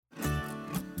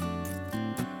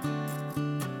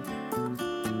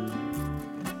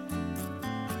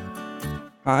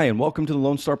Hi, and welcome to the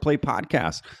Lone Star Play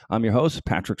Podcast. I'm your host,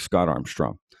 Patrick Scott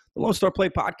Armstrong. The Lone Star Play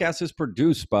Podcast is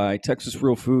produced by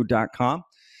TexasRealFood.com.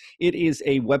 It is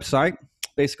a website,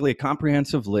 basically a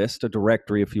comprehensive list, a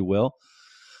directory, if you will,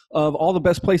 of all the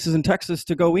best places in Texas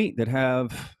to go eat that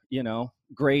have,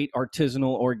 great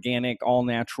artisanal, organic, all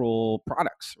natural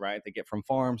products, right? They get from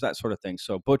farms, that sort of thing.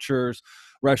 So butchers,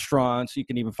 restaurants, you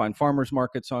can even find farmers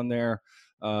markets on there.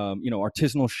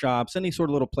 Artisanal shops, any sort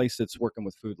of little place that's working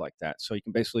with food like that. So you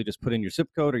can basically just put in your zip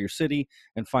code or your city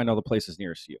and find all the places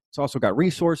nearest you. It's also got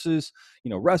resources,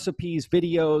 recipes,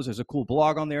 videos. There's a cool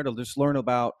blog on there to just learn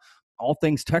about all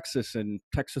things Texas and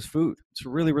Texas food. It's a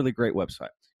really, really great website.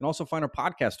 You can also find our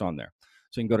podcast on there.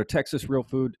 So you can go to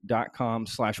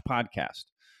texasrealfood.com/podcast.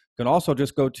 You can also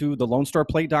just go to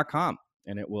thelonestarplay.com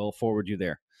and it will forward you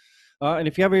there. And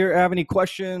if you ever have any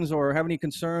questions or have any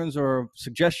concerns or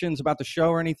suggestions about the show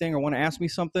or anything, or want to ask me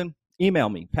something, email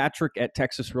me,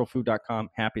 patrick@texasrealfood.com.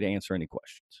 Happy to answer any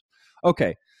questions.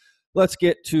 Okay, let's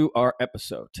get to our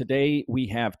episode. Today we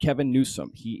have Kevin Newsum.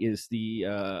 He is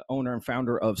the owner and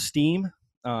founder of Steamm.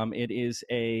 It is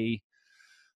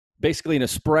basically an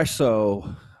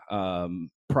espresso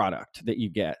product that you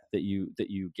get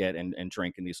and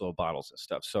drink in these little bottles and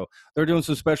stuff. So they're doing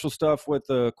some special stuff with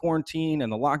the quarantine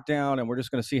and the lockdown, and we're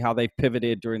just going to see how they've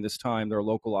pivoted during this time. They're a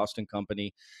local Austin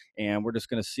company, and we're just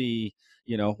going to see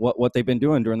what they've been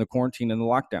doing during the quarantine and the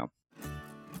lockdown.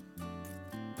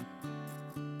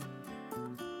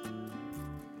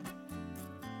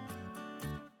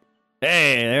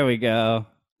 Hey, there we go.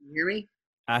 You hear me?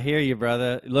 I hear you,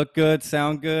 brother. Look good,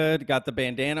 sound good. Got the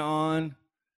bandana on.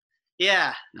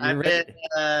 Yeah,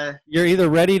 You're either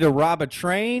ready to rob a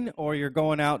train or you're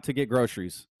going out to get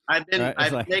groceries. I've been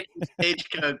making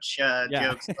stagecoach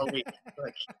jokes all week.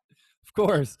 Of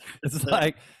course, it's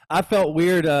like I felt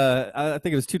weird. I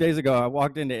think it was 2 days ago. I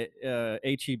walked into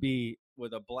HEB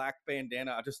with a black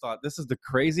bandana. I just thought this is the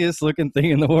craziest looking thing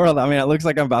in the world. I mean, it looks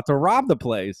like I'm about to rob the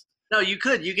place. No, you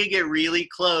could get really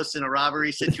close in a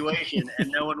robbery situation, and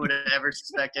no one would ever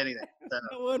suspect anything.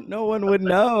 So. No one would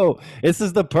know. This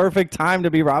is the perfect time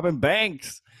to be robbing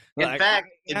banks. In fact,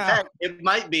 there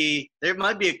might be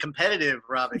a competitive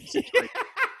robbing situation.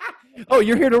 Oh,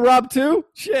 you're here to rob too?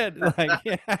 Shit!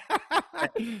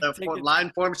 Line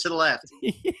forms to the left.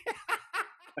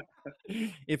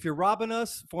 If you're robbing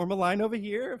us, form a line over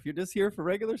here. If you're just here for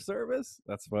regular service,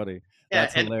 that's funny. Yeah,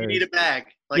 that's and hilarious. You need a bag.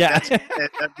 That's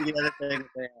the other thing.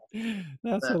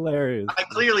 That's hilarious. I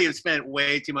clearly have spent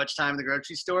way too much time in the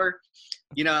grocery store.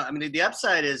 The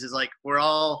upside is like we're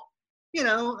all,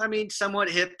 somewhat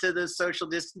hip to the social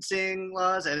distancing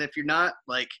laws, and if you're not,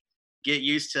 get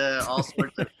used to all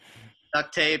sorts of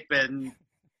duct tape and,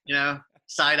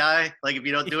 side eye, if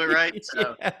you don't do it right.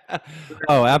 So. Yeah.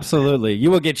 Oh, absolutely.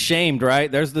 You will get shamed, right?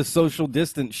 There's the social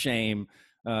distance shame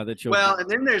that you'll. Well, and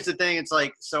then there's the thing. It's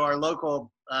so our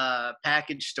local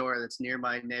package store that's near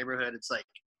my neighborhood. It's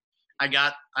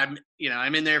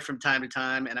I'm in there from time to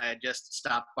time, and I had just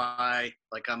stopped by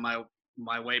on my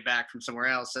way back from somewhere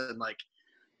else, and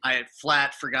I had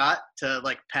flat forgot to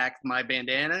pack my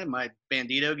bandana and my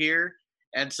bandito gear,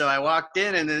 and so I walked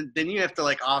in, and then you have to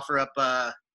offer up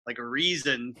a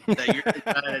reason that you're the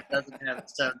guy that doesn't have it.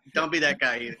 So don't be that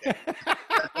guy either.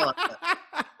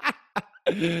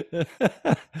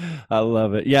 I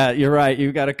love it. Yeah, you're right.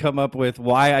 You got to come up with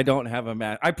why I don't have a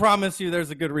mask. I promise you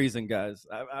there's a good reason, guys.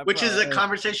 Which is a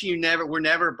conversation we're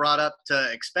never brought up to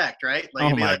expect, right? Oh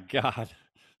my God.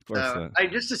 Of course not. I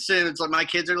just assume it's my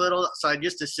kids are little, so I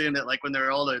just assume that when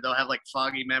they're older, they'll have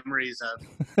foggy memories of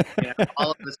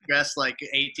all of this dressed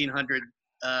 1800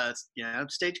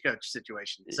 stagecoach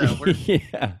situation. So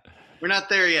we're not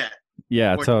there yet.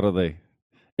 Yeah, totally.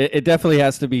 It definitely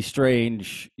has to be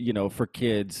strange, for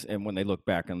kids. And when they look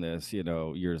back on this,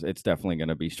 years, it's definitely going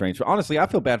to be strange. But honestly, I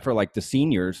feel bad for the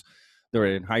seniors that are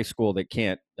in high school that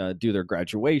can't do their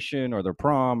graduation or their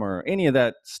prom or any of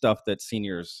that stuff that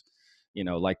seniors,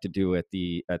 like to do at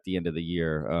the end of the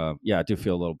year. Yeah, I do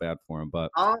feel a little bad for them, but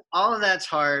all of that's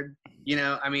hard.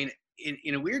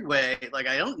 In a weird way,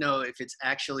 I don't know if it's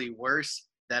actually worse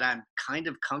that I'm kind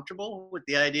of comfortable with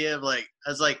the idea of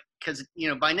because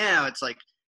by now it's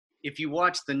if you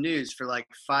watch the news for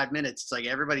 5 minutes, it's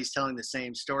everybody's telling the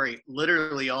same story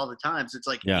literally all the time. So it's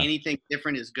anything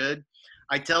different is good.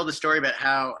 I tell the story about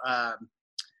how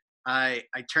I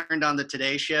turned on the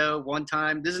Today Show one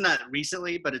time. This is not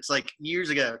recently, but it's years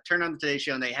ago. Turned on the Today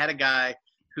Show and they had a guy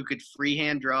who could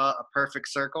freehand draw a perfect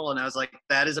circle. And I was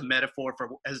that is a metaphor for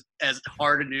as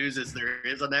hard a news as there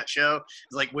is on that show.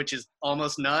 It's which is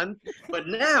almost none. But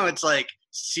now it's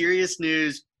serious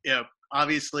news.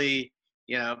 Obviously,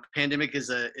 pandemic is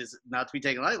not to be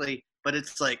taken lightly. but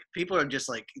it's like people are just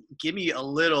like, give me a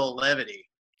little levity.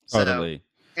 So Totally.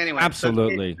 anyway, so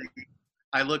Absolutely.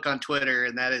 I look on Twitter,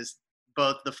 and that is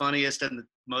both the funniest and the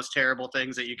most terrible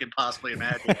things that you could possibly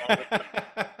imagine.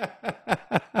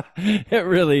 It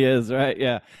really is, right?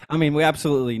 Yeah. I mean, we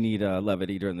absolutely need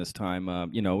levity during this time.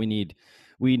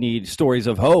 We need stories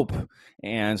of hope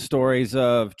and stories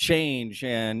of change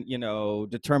and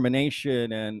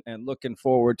determination and looking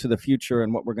forward to the future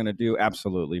and what we're going to do.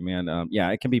 Absolutely, man.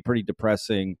 Yeah, it can be pretty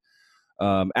depressing.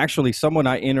 Actually, someone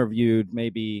I interviewed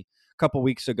maybe a couple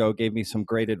weeks ago gave me some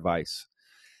great advice.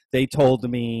 They told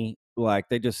me, like,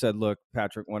 they just said, look,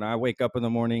 Patrick, when I wake up in the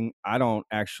morning, I don't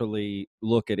actually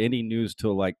look at any news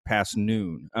till like past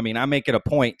noon. I mean, I make it a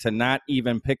point to not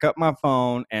even pick up my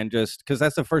phone and just because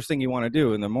that's the first thing you want to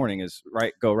do in the morning is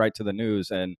go right to the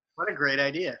news. And What a great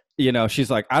idea. she's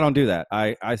like, I don't do that.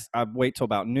 I wait till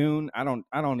about noon. I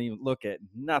don't even look at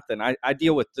nothing. I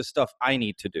deal with the stuff I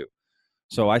need to do.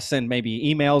 So I send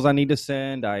maybe emails I need to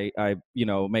send. I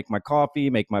make my coffee,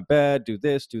 make my bed, do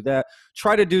this, do that.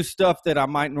 Try to do stuff that I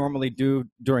might normally do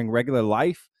during regular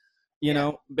life.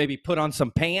 Maybe put on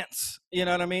some pants. You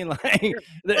know what I mean? Like Sure.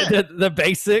 Yeah. the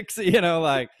basics.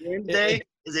 Like Wednesday?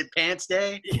 Is it pants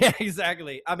day? yeah,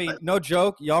 exactly. I mean, But no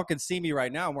joke. Y'all can see me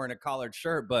right now. I'm wearing a collared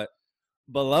shirt, but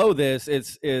below this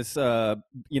it's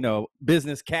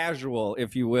business casual,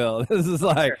 if you will. This is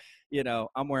like, sure.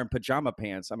 I'm wearing pajama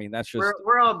pants. I mean, that's just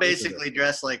We're all basically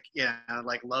dressed like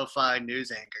like lo-fi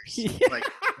news anchors. yeah. Like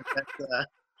that's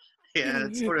yeah,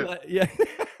 it's sort of. Yeah.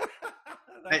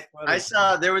 I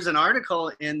saw there was an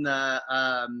article in the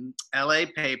LA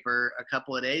paper a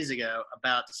couple of days ago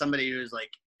about somebody who's like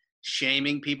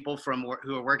shaming people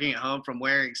who are working at home from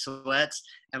wearing sweats,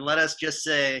 and let us just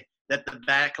say that the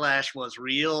backlash was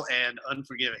real and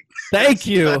unforgiving. Thank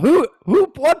you.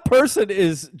 What person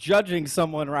is judging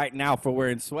someone right now for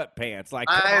wearing sweatpants? Like,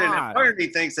 come I don't know. on. Part of me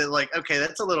thinks that like, okay,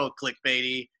 that's a little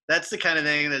clickbaity. That's the kind of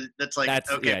thing that's like,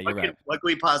 okay, you're right. what can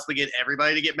we possibly get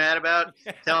everybody to get mad about?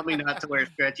 Tell me not to wear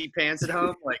stretchy pants at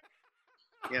home, like,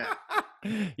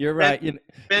 You're right. Spend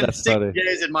That's 6 funny.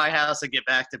 days in my house and get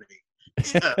back to me.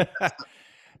 So,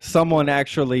 Someone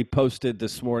actually posted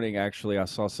this morning. Actually, I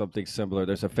saw something similar.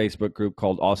 There's a Facebook group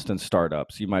called Austin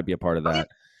Startups. You might be a part of that.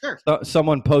 sure. So,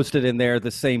 someone posted in there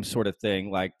the same sort of thing,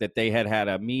 like that they had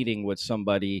a meeting with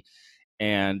somebody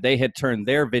and they had turned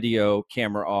their video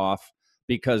camera off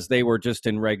because they were just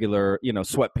in regular,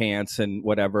 sweatpants and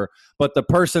whatever. But the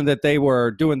person that they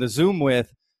were doing the Zoom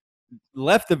with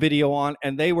left the video on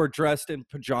and they were dressed in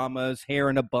pajamas, hair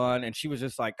in a bun. And she was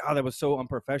just like, oh, that was so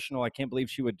unprofessional. I can't believe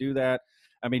she would do that.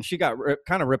 I mean, she got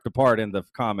kind of ripped apart in the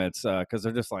comments because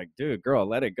they're just like, dude, girl,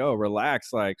 let it go.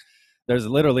 Relax. Like, there's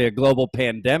literally a global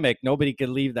pandemic. Nobody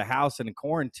can leave the house in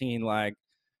quarantine. Like,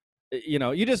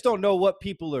 you just don't know what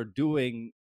people are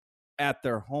doing at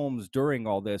their homes during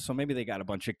all this. So maybe they got a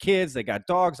bunch of kids, they got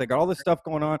dogs, they got all this stuff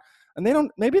going on. And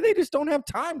maybe they just don't have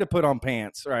time to put on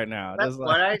pants right now. That's Like,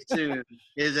 what I assume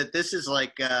is that this is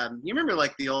like, you remember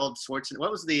like the old Schwarzenegger,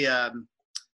 what was the,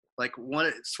 like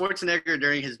one Schwarzenegger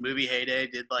during his movie heyday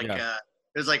did like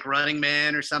it was like Running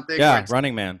Man or something. Yeah,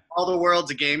 Running Man. All the world's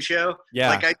a game show. Yeah,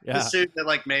 like I assumed that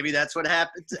like maybe that's what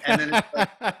happens, and then it's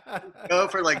like, go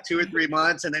for like 2 or 3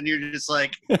 months, and then you're just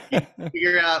like you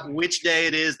figure out which day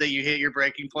it is that you hit your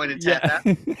breaking point and tap out.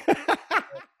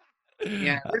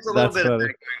 Yeah, there's a little bit of that going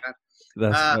on.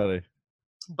 That's funny.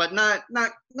 But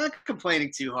not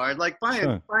complaining too hard. Like by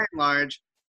and large,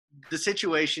 the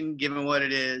situation, given what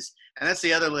it is, and that's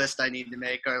the other list I need to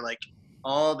make, are like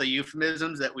all the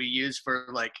euphemisms that we use for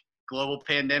like global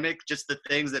pandemic, just the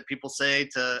things that people say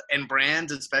and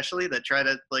brands especially that try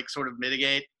to like sort of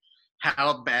mitigate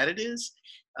how bad it is.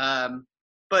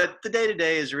 But the day to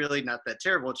day is really not that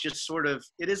terrible. It's just sort of,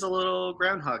 it is a little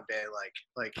Groundhog Day,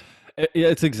 like. Yeah,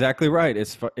 it's exactly right.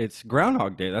 It's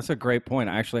Groundhog Day. That's a great point.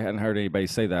 I actually hadn't heard anybody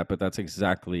say that, but that's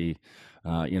exactly,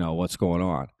 what's going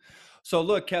on. So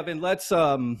look, Kevin, let's,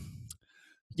 I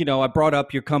brought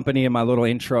up your company in my little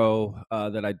intro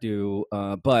that I do,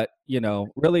 but,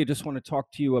 really just want to talk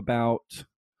to you about,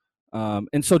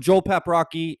 and so Joel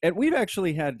Paprocki, and we've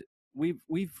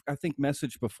I think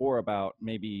messaged before about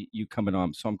maybe you coming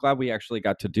on. So I'm glad we actually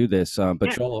got to do this.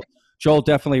 But Joel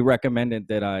definitely recommended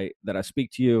that I speak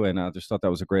to you, and I just thought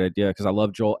that was a great idea because I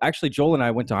love Joel. Actually, Joel and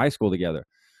I went to high school together.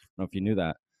 I don't know if you knew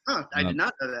that. Oh, I did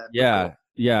not know that. Yeah, cool.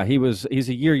 Yeah, he's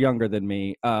a year younger than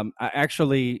me. I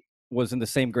actually was in the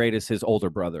same grade as his older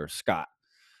brother, Scott.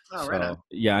 Oh, right on.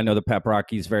 Yeah, I know the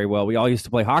Paprockis very well. We all used to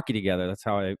play hockey together. That's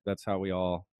how we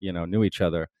all knew each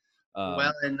other.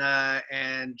 Well,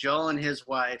 and Joel and his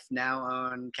wife now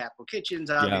own Capital Kitchens,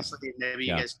 obviously. Yeah. Maybe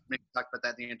you guys talk about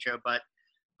that in the intro, but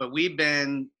but we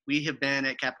have been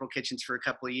at Capital Kitchens for a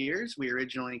couple of years. We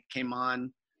originally came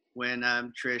on when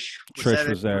Trish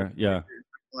Was there. Yeah.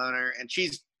 Owner, and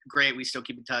she's great. We still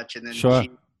keep in touch. And then Sure.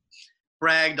 she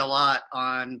bragged a lot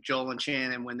on Joel and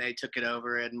Shannon when they took it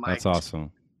over, and Mike. That's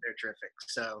awesome. They're terrific.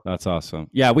 So that's awesome.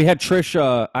 Yeah, we had Trish.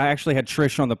 I actually had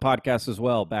Trish on the podcast as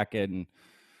well back in,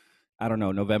 I don't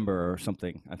know, November or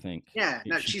something, I think. Yeah,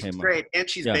 no, she's great, and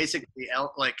she's basically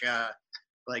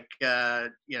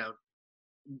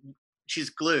she's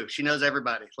glue. She knows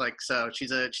everybody. So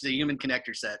she's a human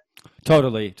connector set.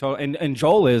 Totally. And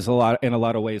Joel is in a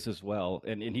lot of ways as well,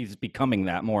 and he's becoming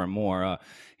that more and more.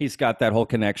 He's got that whole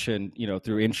connection,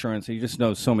 through insurance. He just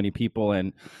knows so many people,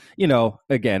 and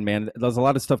again, man, there's a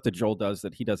lot of stuff that Joel does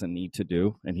that he doesn't need to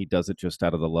do, and he does it just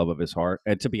out of the love of his heart.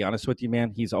 And to be honest with you,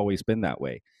 man, he's always been that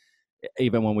way.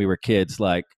 Even when we were kids,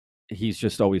 he's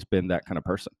just always been that kind of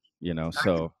person.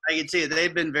 So I can see it.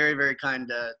 They've been very, very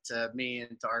kind to me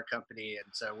and to our company,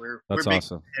 and so we're big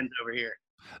awesome fans over here.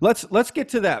 Let's get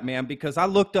to that, man, because I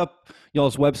looked up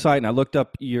y'all's website and I looked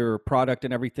up your product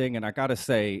and everything, and I gotta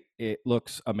say it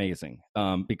looks amazing.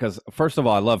 Because first of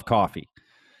all, I love coffee.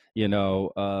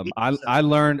 I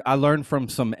learned from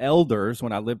some elders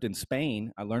when I lived in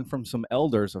Spain. I learned from some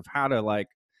elders of how to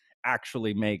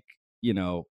actually make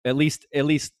at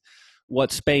least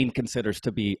what Spain considers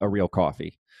to be a real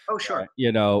coffee. Oh, sure.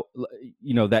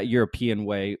 That European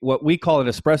way. What we call an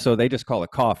espresso, they just call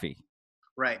it coffee.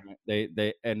 Right.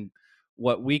 They and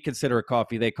what we consider a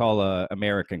coffee, they call a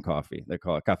American coffee. They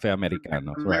call it café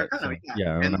americano. Right. So,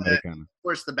 and Americano. Of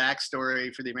course, the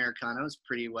backstory for the Americano is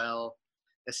pretty well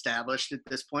established at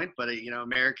this point. But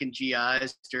American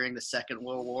GIs during the Second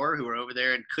World War who were over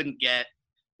there and couldn't get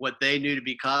what they knew to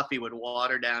be coffee would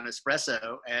water down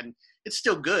espresso, and it's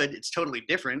still good. It's totally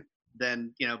different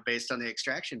than based on the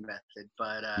extraction method.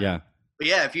 But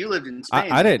if you lived in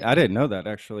Spain, I didn't know that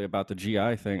actually about the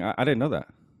GI thing. I didn't know that.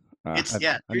 I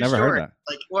never heard that.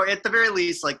 Or at the very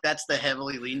least, that's the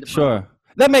heavily leaned upon. Sure,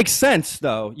 that makes sense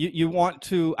though. You want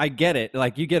to? I get it.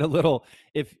 You get a little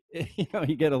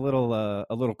you get a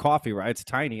little coffee, right? It's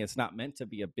tiny. It's not meant to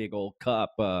be a big old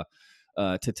cup.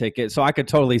 To take it. So I could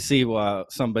totally see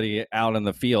somebody out in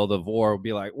the field of war would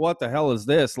be like, what the hell is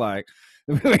this? We're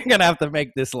going to have to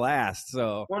make this last.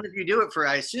 So, well, if you do it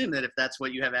I assume that if that's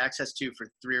what you have access to for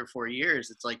 3 or 4 years,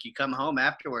 it's you come home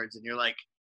afterwards and you're like,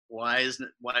 why is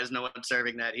no one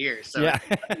serving that here? So yeah.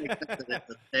 It's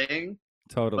a thing.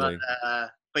 Totally.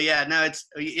 But yeah, no, it's,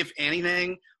 if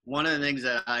anything, one of the things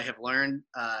that I have learned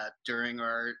during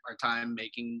our time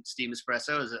making Steamm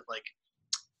Espresso is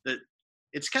that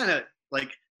it's kind of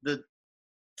the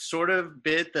sort of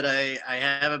bit that I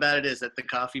have about it is that the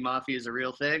coffee mafia is a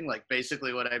real thing.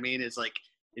 Basically what I mean is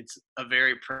it's a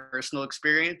very personal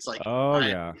experience. I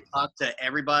talk to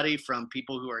everybody from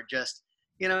people who are just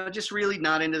really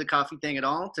not into the coffee thing at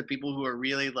all to people who are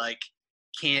really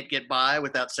can't get by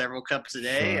without several cups a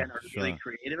day and are really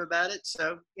creative about it.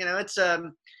 So, it's a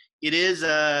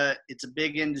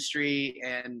big industry,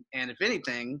 and if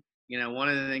anything, one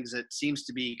of the things that seems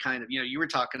to be kind of, you were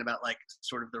talking about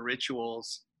sort of the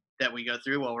rituals that we go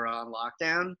through while we're on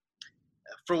lockdown.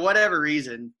 For whatever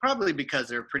reason, probably because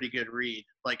they're a pretty good read,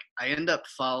 I end up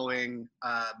following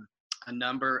a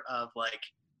number of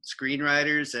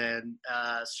screenwriters and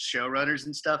showrunners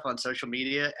and stuff on social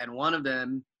media. And one of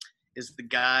them is the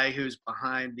guy who's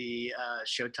behind the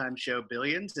Showtime show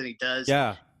Billions. And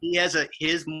he has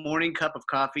his morning cup of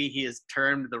coffee he has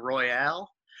termed the Royale.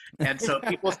 And so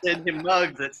people send him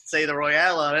mugs that say the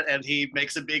Royale on it, and he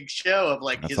makes a big show of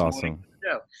his morning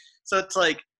show. So it's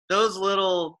those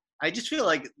little, I just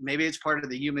feel maybe it's part of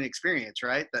the human experience,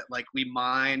 right? That we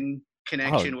mine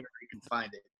connection where we can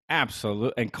find it.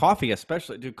 Absolutely. And coffee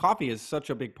especially. Dude, coffee is such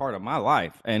a big part of my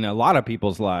life and a lot of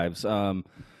people's lives.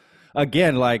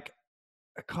 Again,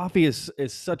 coffee is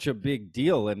such a big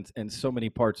deal in so many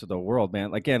parts of the world,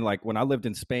 man. Again, when I lived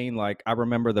in Spain, I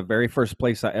remember the very first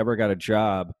place I ever got a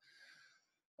job,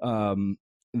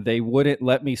 they wouldn't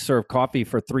let me serve coffee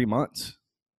for 3 months.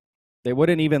 They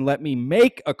wouldn't even let me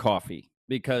make a coffee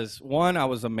because, one, I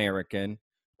was American.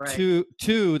 Right.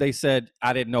 Two, they said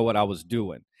I didn't know what I was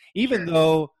doing. Even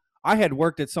though I had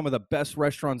worked at some of the best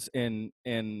restaurants in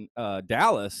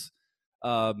Dallas,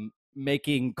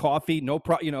 making coffee,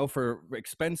 for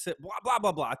expensive, blah, blah,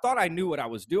 blah, blah. I thought I knew what I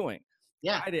was doing.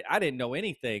 Yeah. I didn't know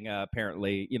anything,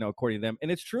 apparently, according to them.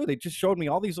 And it's true. They just showed me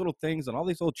all these little things and all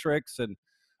these little tricks. And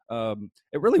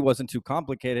it really wasn't too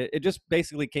complicated. It just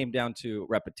basically came down to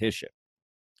repetition.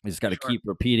 You just got to keep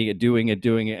repeating it, doing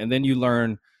it. And then you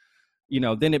learn,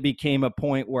 then it became a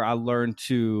point where I learned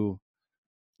to,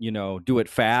 do it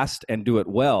fast and do it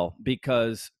well,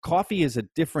 because coffee is a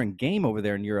different game over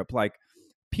there in Europe. Like,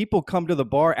 people come to the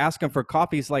bar asking for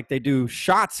coffees like they do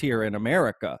shots here in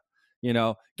America.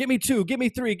 Give me two, give me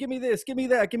three, give me this, give me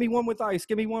that, give me one with ice,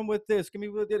 give me one with this, give me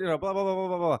with, blah, blah, blah, blah,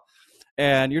 blah, blah.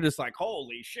 And you're just like,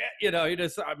 holy shit, you're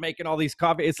just making all these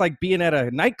coffee. It's like being at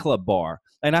a nightclub bar.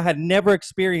 And I had never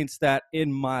experienced that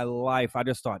in my life. I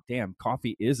just thought, damn,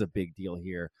 coffee is a big deal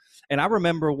here. And I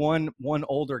remember one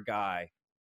older guy,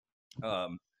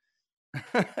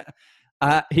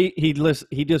 he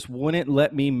just wouldn't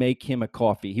let me make him a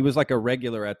coffee. He was like a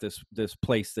regular at this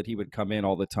place that he would come in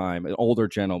all the time, an older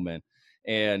gentleman.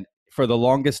 And for the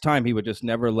longest time, he would just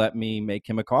never let me make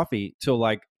him a coffee till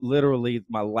like literally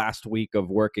my last week of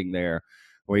working there,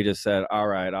 where he just said, all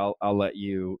right, I'll let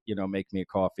you, make me a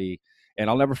coffee. And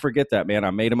I'll never forget that, man. I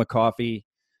made him a coffee.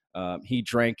 He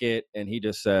drank it and he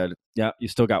just said, yeah, you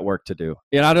still got work to do.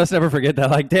 I'll just never forget that.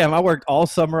 Like, damn, I worked all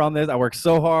summer on this. I worked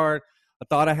so hard. I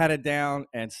thought I had it down,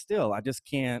 and still, I just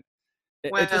can't.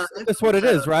 It's what it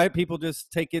is, right? People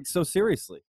just take it so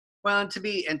seriously. Well, and to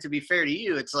be fair to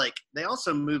you, it's like they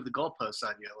also move the goalposts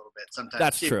on you a little bit sometimes.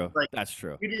 That's too. true. Like, that's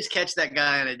true. You just catch that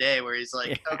guy on a day where he's like,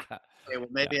 yeah. okay, well,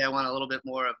 maybe I want a little bit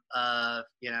more of,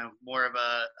 more of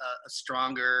a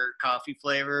stronger coffee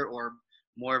flavor, or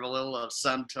more of a little of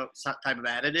some type of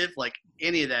additive. Like,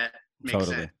 any of that makes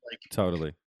sense. Like,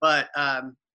 totally. But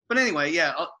anyway,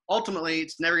 yeah. Ultimately,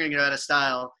 it's never going to get out of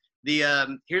style.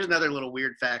 Here's another little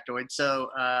weird factoid. So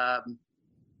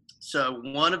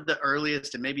one of the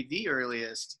earliest, and maybe the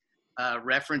earliest,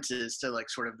 references to like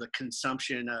sort of the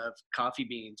consumption of coffee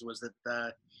beans was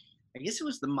that I guess it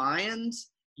was the Mayans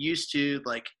used to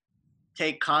like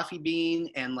take coffee bean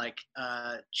and like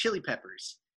chili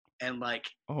peppers and like,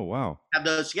 oh wow, have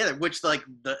those together, which like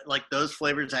those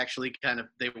flavors actually kind of,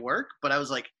 they work. But I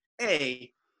was like,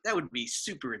 hey, that would be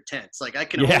super intense. Like, I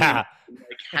can only like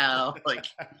how, like,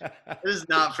 this is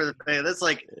not for the fan. That's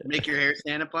like make your hair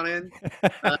stand up on end,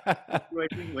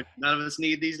 which none of us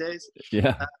need these days.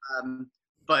 Yeah.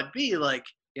 But B, like,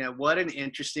 what an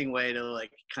interesting way to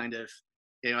like kind of,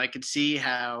 I could see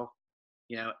how,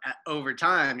 over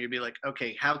time you'd be like,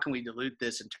 okay, how can we dilute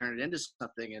this and turn it into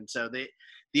something? And so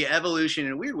the evolution,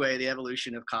 in a weird way, the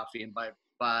evolution of coffee, and by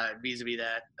vis-a-vis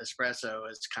that, espresso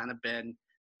has kind of been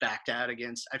backed out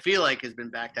against, I feel like has been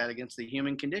backed out against the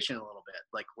human condition a little bit,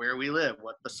 like where we live,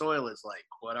 what the soil is like,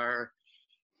 what our,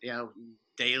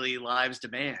 daily lives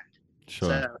demand. Sure.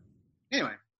 So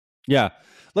anyway. Yeah.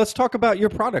 Let's talk about your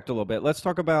product a little bit. Let's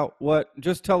talk about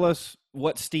just tell us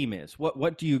what Steamm is.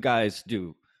 What do you guys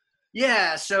do?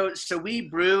 Yeah, so we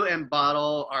brew and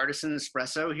bottle artisan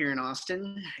espresso here in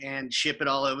Austin and ship it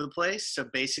all over the place. So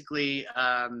basically,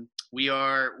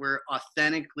 we're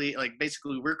authentically, like,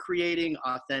 basically we're creating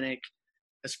authentic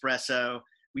espresso.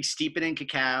 We steep it in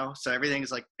cacao, so everything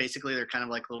is like, basically they're kind of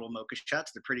like little mocha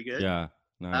shots. They're pretty good. Yeah,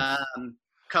 nice.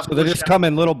 So they just come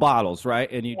in little bottles, right?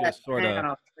 And you just sort of. I'll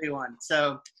tell you one.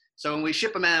 So when we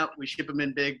ship them out, we ship them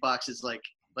in big boxes like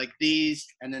these,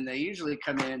 and then they usually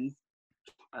come in.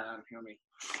 Here, let me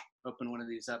open one of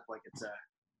these up like it's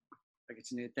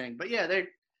a new thing. But yeah, they're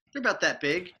about that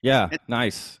big. Yeah, and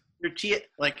nice. They're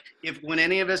when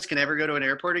any of us can ever go to an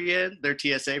airport again, they're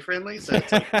TSA friendly. So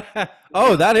it's like,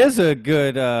 oh, that is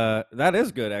good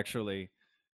actually.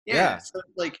 Yeah. So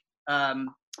like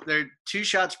they're 2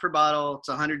 shots per bottle. It's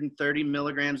 130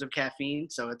 milligrams of caffeine,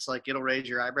 so it's like it'll raise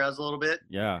your eyebrows a little bit.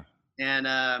 Yeah. And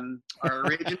our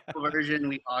original version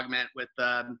we augment with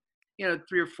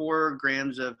 3 or 4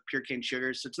 grams of pure cane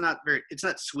sugar. So it's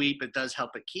not sweet, but it does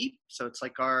help it keep. So it's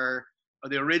like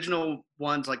the original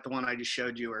ones, like the one I just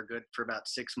showed you, are good for about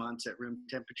 6 months at room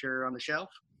temperature on the shelf.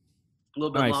 A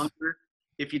little bit longer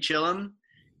if you chill them.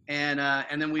 And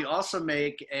then we also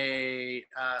make a.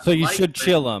 So you should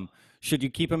chill them. Should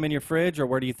you keep them in your fridge, or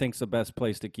where do you think's the best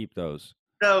place to keep those?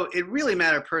 So it really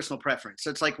matters personal preference. So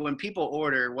it's like when people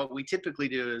order, what we typically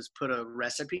do is put a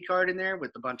recipe card in there with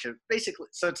a bunch of basically.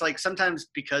 So it's like sometimes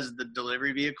because the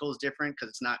delivery vehicle is different because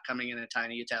it's not coming in a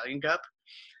tiny Italian cup.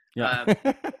 Yeah.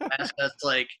 Ask us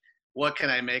like, what can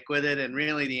I make with it? And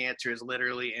really the answer is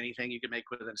literally anything you can make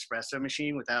with an espresso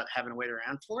machine without having to wait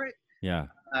around for it. Yeah.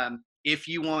 If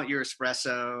you want your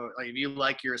espresso, like if you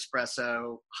like your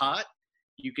espresso hot,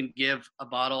 you can give a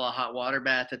bottle a hot water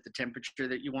bath at the temperature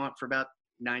that you want for about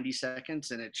 90 seconds,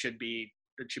 and it should be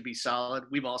solid.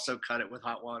 We've also cut it with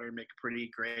hot water and make a pretty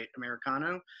great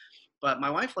Americano. But my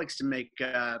wife likes to make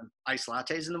iced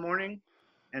lattes in the morning.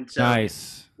 And so,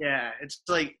 nice. Yeah, it's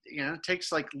like, it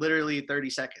takes like literally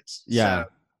 30 seconds. Yeah.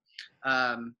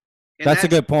 So, that's a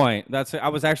good point. I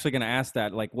was actually going to ask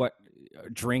that, like, what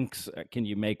drinks can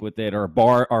you make with it, or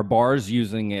are bars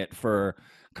using it for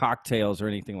cocktails or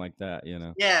anything like that,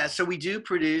 Yeah, so we do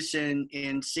produce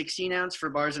in 16 ounce for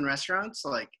bars and restaurants.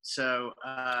 Like, so,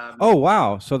 Oh,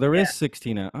 wow. So there yeah, is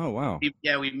 16. Oh, wow.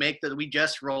 we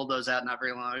just rolled those out not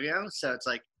very long ago. So it's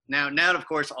like now, of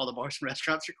course, all the bars and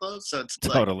restaurants are closed. So it's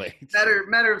like Totally.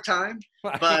 matter of time.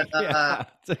 But, Yeah.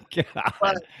 but,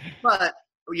 God. but,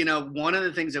 one of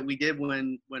the things that we did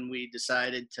when we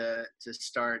decided to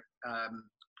start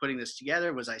putting this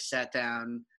together was I sat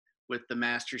down with the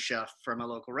master chef from a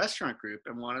local restaurant group,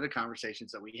 and one of the conversations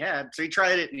that we had, so he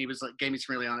tried it and he was like, gave me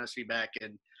some really honest feedback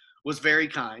and was very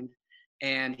kind.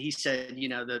 And he said,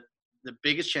 the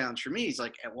biggest challenge for me is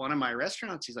like at one of my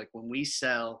restaurants, he's like, when we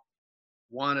sell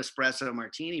one espresso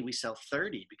martini, we sell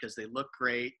 30 because they look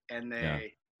great and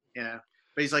Yeah.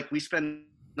 but he's like, we spend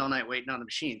all night waiting on the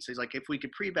machine. So he's like, if we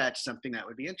could pre-batch something, that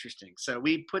would be interesting. So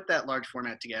we put that large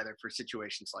format together for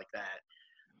situations like that.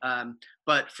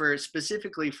 But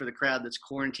specifically for the crowd that's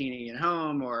quarantining at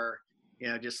home, or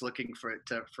just looking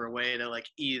for a way to like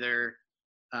either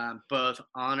both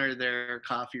honor their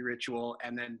coffee ritual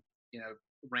and then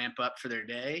ramp up for their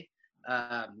day,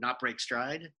 not break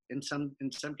stride in some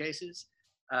cases.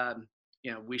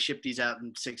 We ship these out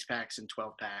in 6-packs and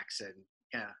 12-packs, and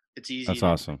it's easy. That's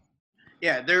awesome.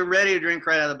 Yeah, they're ready to drink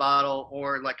right out of the bottle,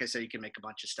 or like I said, you can make a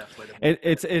bunch of stuff with them.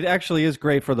 It actually is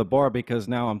great for the bar, because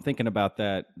now I'm thinking about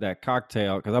that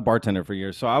cocktail, because I bartended for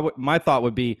years. So my thought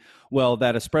would be, well,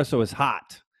 that espresso is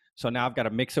hot, so now I've got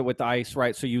to mix it with the ice,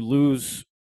 right? So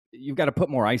you've got to put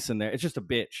more ice in there. It's just a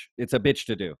bitch. It's a bitch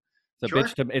to do.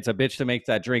 It's a bitch to make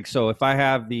that drink. So if I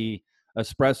have the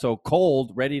espresso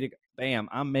cold, ready to, bam,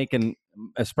 I'm making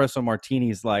espresso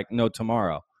martinis like no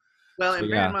tomorrow. Well,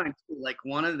 and bear in mind, like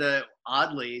one of the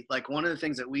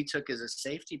things that we took as a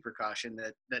safety precaution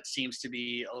that seems to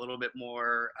be a little bit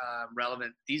more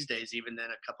relevant these days, even than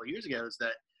a couple of years ago, is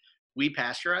that we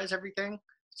pasteurize everything.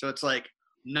 So it's like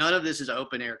none of this is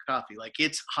open air coffee. Like,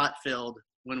 it's hot filled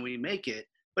when we make it,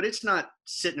 but it's not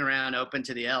sitting around open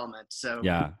to the elements. So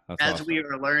as awesome. We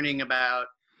are learning about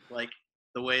like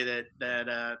the way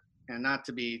that and not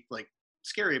to be like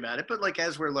scary about it, but like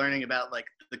as we're learning about like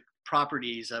the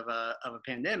properties of a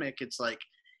pandemic, it's like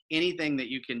anything that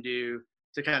you can do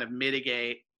to kind of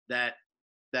mitigate that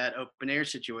open air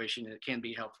situation, it can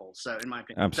be helpful. So in my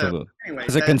opinion, absolutely. So anyway,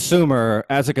 as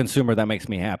a consumer, that makes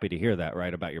me happy to hear that,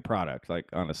 right, about your product. Like,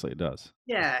 honestly, it does.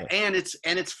 Yeah, and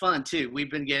it's fun too.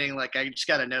 We've been getting, like, I just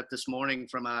got a note this morning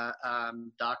from a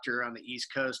doctor on the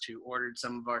East Coast who ordered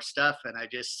some of our stuff, and I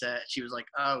just said, she's like,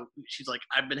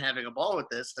 I've been having a ball with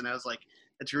this, and I was like,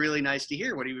 it's really nice to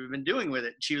hear. What have you been doing with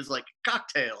it? She was like,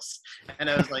 cocktails. And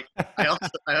I was like, I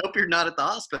hope you're not at the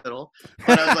hospital.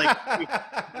 But I was like,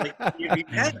 if you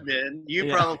had been,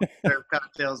 you probably serve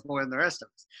cocktails more than the rest of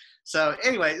us. So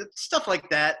anyway, stuff like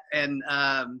that. And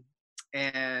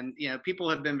people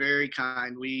have been very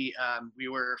kind. We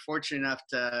were fortunate enough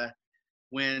to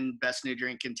win Best New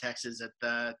Drink in Texas at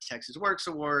the Texas Works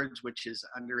Awards, which is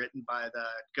underwritten by the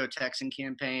Go Texan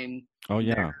campaign. Oh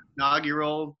yeah. Their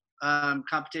inaugural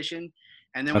competition,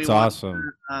 and then that's we won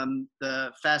awesome.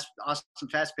 The awesome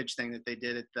fast pitch thing that they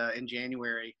did in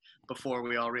January, before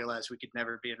we all realized we could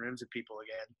never be in rooms with people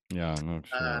again. Yeah, no,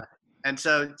 sure. And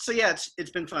so yeah, it's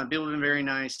been fun. People have been very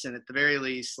nice, and at the very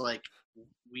least, like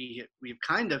we've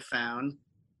kind of found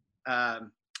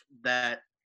that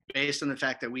based on the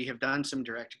fact that we have done some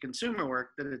direct to consumer work,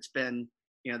 that it's been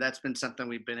that's been something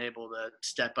we've been able to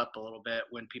step up a little bit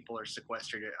when people are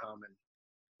sequestered at home and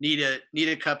need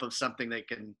a cup of something they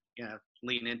can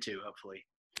lean into, hopefully.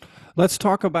 Let's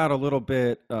talk about a little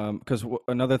bit, because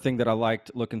another thing that I liked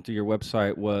looking through your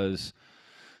website was,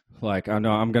 like, I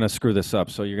know I'm going to screw this up,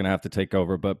 so you're going to have to take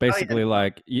over, but basically,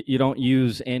 like, you don't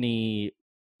use any,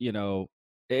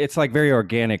 it's like very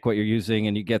organic what you're using,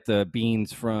 and you get the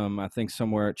beans from, I think,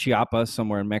 Chiapas,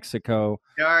 somewhere in Mexico.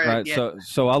 Right? Yeah.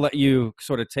 So I'll let you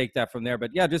sort of take that from there, but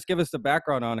yeah, just give us the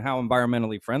background on how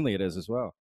environmentally friendly it is as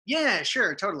well. Yeah,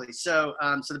 sure, totally. So,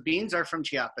 so the beans are from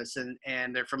Chiapas,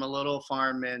 and they're from a little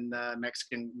farm in the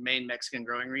main Mexican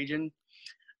growing region.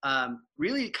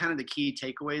 Really, kind of the key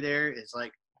takeaway there is,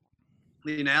 like,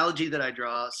 the analogy that I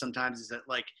draw sometimes is that,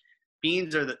 like,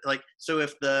 beans are so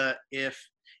if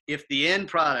the end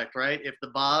product, right, if the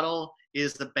bottle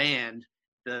is the band,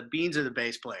 the beans are the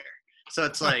bass player. So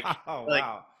it's like,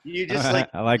 wow. You just like,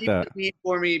 I like that.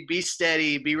 For me, be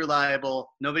steady, be reliable.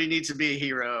 Nobody needs to be a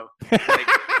hero.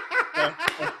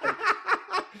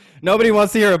 Nobody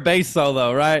wants to hear a bass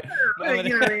solo, right?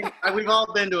 We've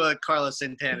all been to a Carlos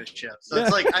Santana show, so it's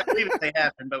like, I believe they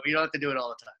happen, but we don't have to do it all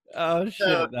the time. Oh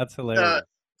shit, that's hilarious.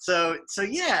 So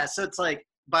it's like,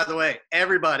 by the way,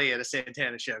 everybody at a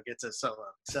Santana show gets a solo.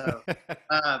 So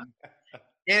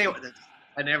anyway,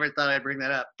 I never thought I'd bring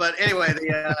that up. But anyway,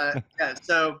 yeah,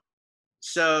 so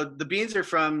the beans are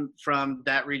from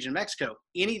that region of Mexico.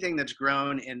 Anything that's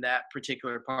grown in that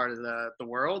particular part of the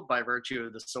world by virtue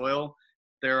of the soil,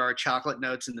 there are chocolate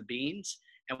notes in the beans.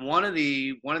 And one of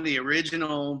the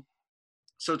original,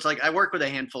 so it's like I work with a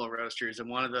handful of roasters, and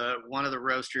one of the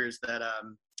roasters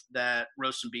that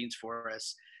roast some beans for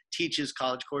us teaches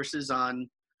college courses on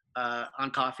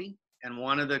coffee. And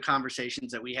one of the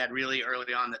conversations that we had really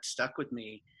early on that stuck with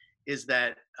me is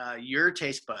that your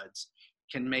taste buds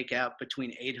can make out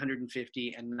between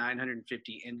 850 and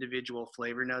 950 individual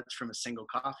flavor notes from a single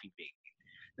coffee bean.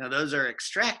 Now, those are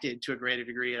extracted to a greater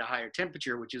degree at a higher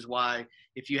temperature, which is why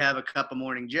if you have a cup of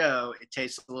Morning Joe, it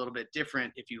tastes a little bit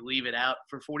different if you leave it out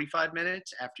for 45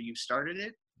 minutes after you've started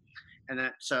it. And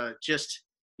that, so just,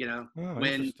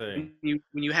 when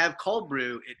you have cold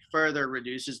brew, it further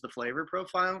reduces the flavor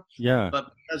profile. Yeah.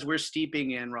 But because we're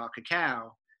steeping in raw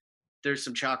cacao, there's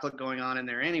some chocolate going on in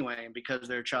there anyway, and because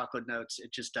they're chocolate notes,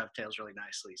 it just dovetails really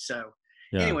nicely. So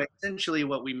anyway, essentially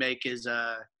what we make is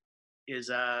an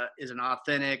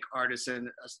authentic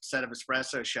artisan set of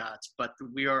espresso shots, but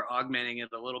we are augmenting it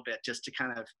a little bit just to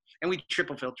kind of, and we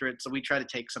triple filter it, so we try to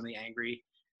take some of the angry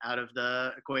out of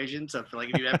the equation. So if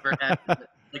you ever had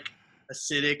like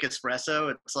acidic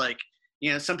espresso, it's like,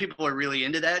 some people are really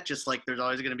into that, just like there's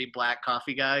always going to be black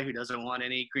coffee guy who doesn't want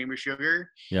any cream or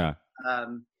sugar.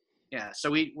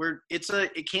 So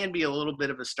it can be a little bit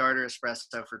of a starter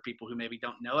espresso for people who maybe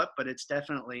don't know it, but it's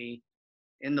definitely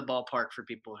in the ballpark for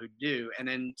people who do. And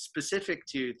then specific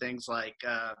to things like,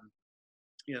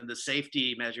 the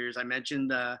safety measures, I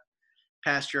mentioned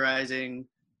pasteurizing.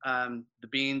 The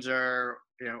beans are,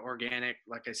 organic,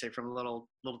 like I say, from a little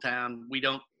town. We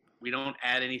don't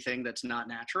add anything that's not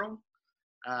natural.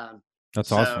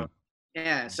 That's awesome.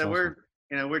 Yeah. That's so awesome.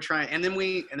 we're trying, and then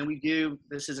we do,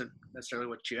 this isn't necessarily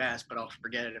what you asked, but I'll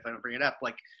forget it if I don't bring it up.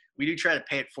 Like we do try to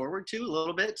pay it forward too a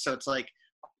little bit. So it's like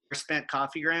our spent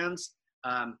coffee grounds.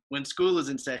 When school is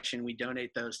in session, we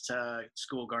donate those to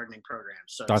school gardening programs.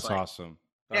 So that's awesome.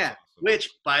 That's awesome. Which,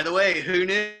 by the way, who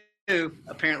knew?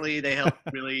 Apparently, they help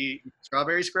really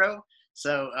strawberries grow.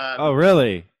 So. Oh,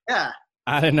 really? Yeah.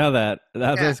 I didn't know that.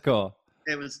 That's cool.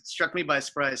 It struck me by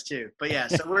surprise too. But yeah,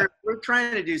 so we're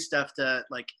trying to do stuff to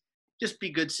like just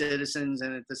be good citizens,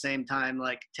 and at the same time,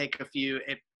 like take a few.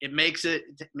 It makes it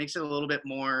a little bit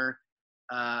more.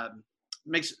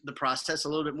 Makes the process a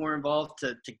little bit more involved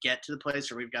to get to the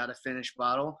place where we've got a finished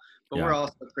bottle, but we're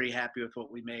also pretty happy with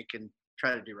what we make and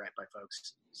try to do right by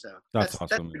folks. So that's awesome.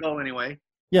 That's the goal anyway.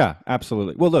 Yeah,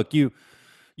 absolutely. Well, look, you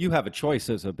have a choice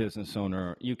as a business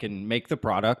owner. You can make the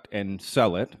product and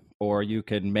sell it, or you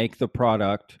can make the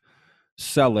product,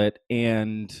 sell it,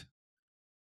 and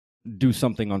do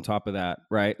something on top of that,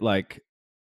 right? Like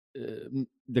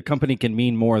the company can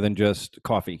mean more than just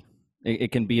coffee.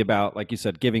 It can be about, like you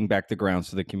said, giving back the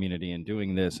grounds to the community and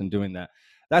doing this and doing that.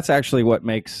 That's actually what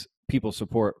makes people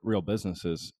support real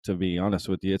businesses, to be honest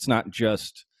with you. It's not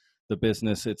just the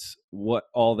business, it's what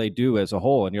all they do as a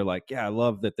whole. And you're like, yeah, I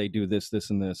love that they do this,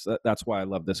 this, and this. That's why I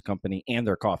love this company, and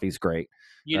their coffee's great.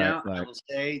 I will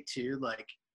say too, like,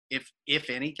 if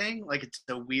anything, like it's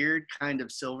a weird kind of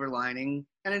silver lining,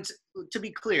 and it's, to be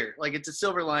clear, like it's a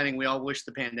silver lining. We all wish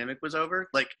the pandemic was over.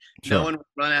 Like no one would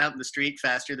run out in the street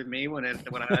faster than me when I had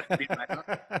to be in my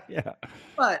house. Yeah.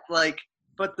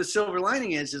 But the silver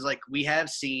lining is like we have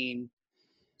seen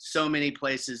so many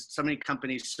places, so many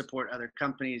companies support other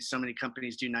companies, so many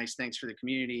companies do nice things for the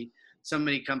community, so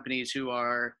many companies who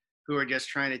are just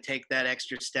trying to take that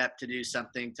extra step to do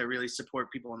something to really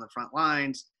support people on the front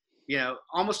lines.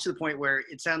 Almost to the point where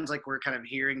it sounds like we're kind of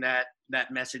hearing that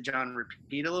message on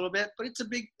repeat a little bit, but it's a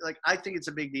big, like, I think it's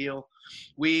a big deal.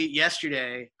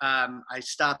 Yesterday, I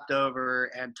stopped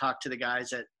over and talked to the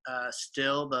guys at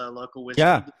Still, the local whiskey.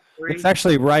 Yeah, it's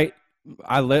actually right.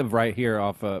 I live right here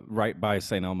right by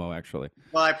St. Elmo, actually.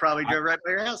 Well, I probably drove right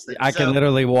by your house then. I can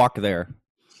literally walk there.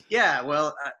 Yeah,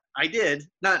 well, I did,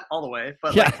 not all the way,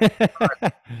 but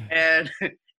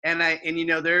and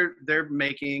they're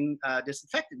making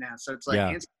disinfectant now, so it's like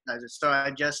hand sanitizer. So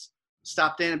I just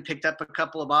stopped in and picked up a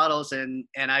couple of bottles, and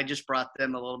I just brought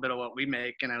them a little bit of what we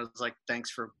make, and I was like,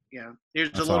 thanks for here's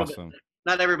a little bit.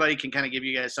 Not everybody can kind of give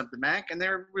you guys something back, and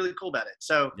they're really cool about it.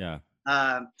 So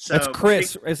so that's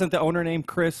Chris. Isn't the owner named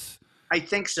Chris? I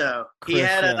think so. Chris,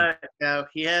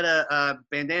 he had a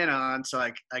bandana on, so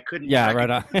I couldn't. Yeah,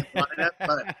 right on.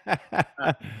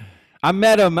 I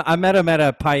met him at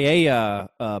a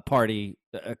paella party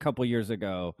a couple years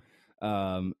ago,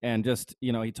 and just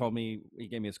he told me, he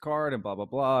gave me his card and blah blah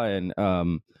blah, and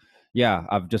Yeah,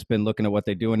 I've just been looking at what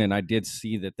they're doing, and I did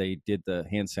see that they did the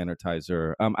hand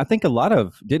sanitizer. I think a lot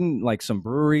of didn't like some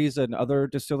breweries and other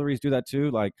distilleries do that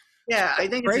too. Like, Yeah, I that's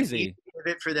think it's an easy crazy.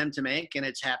 pivot for them to make, and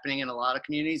it's happening in a lot of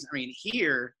communities. I mean,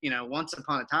 here, once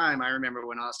upon a time, I remember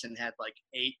when Austin had like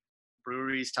 8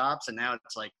 breweries tops, and now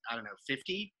it's like, I don't know,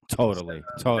 50. So Totally, there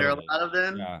are a totally. lot of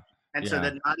them, Yeah, and so yeah.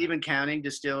 that not even counting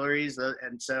distilleries.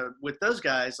 And so with those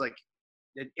guys, like,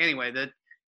 anyway, that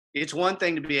it's one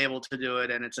thing to be able to do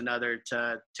it, and it's another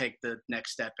to take the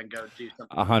next step and go do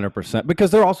something. 100%,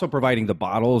 because they're also providing the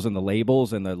bottles and the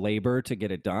labels and the labor to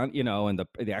get it done, and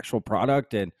the actual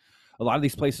product, and a lot of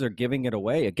these places are giving it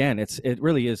away. Again, it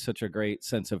really is such a great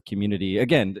sense of community.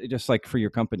 Again, just like for your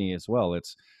company as well,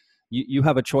 it's you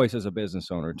have a choice as a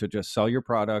business owner to just sell your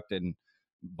product and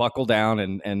buckle down,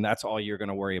 and that's all you're going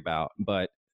to worry about. But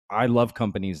I love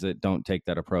companies that don't take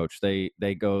that approach. They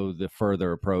go the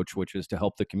further approach, which is to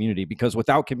help the community, because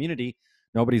without community,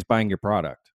 nobody's buying your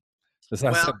product. It's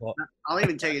that Well, simple. I'll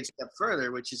even take it a step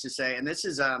further, which is to say, and this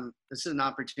is an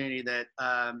opportunity that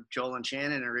Joel and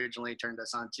Shannon originally turned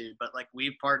us onto, but like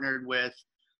we've partnered with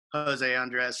Jose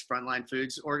Andres Frontline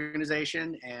Foods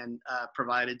organization and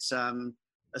provided some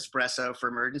espresso for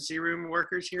emergency room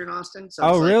workers here in Austin. So Oh,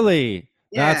 it's like, really?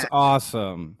 That's yeah,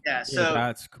 awesome. yeah. Dude, So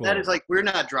that's that is cool. like, we're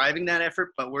not driving that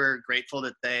effort, but we're grateful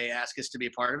that they ask us to be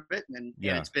a part of it, and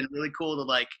Yeah. it's been really cool to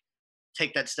like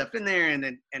take that stuff in there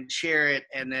and share it,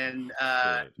 Dude. and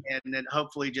then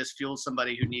hopefully just fuel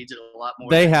somebody who needs it a lot more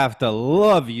They than have to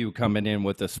love you coming in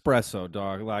with espresso,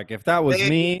 dog. Like, if that was they.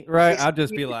 me, right, they I'd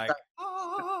just be like,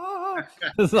 ah.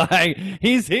 It's like,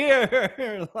 he's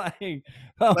here. Like,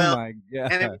 oh Well, my and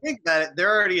if God. you think about it,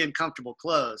 they're already in comfortable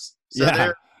clothes, so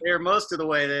Yeah. they're most of the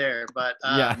way there. But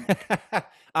Yeah.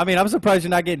 I mean, I'm surprised you're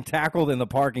not getting tackled in the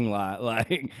parking lot.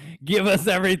 Like, give us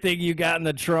everything you got in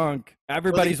the trunk. well, the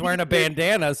Everybody's key wearing a is,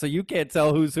 bandana, so you can't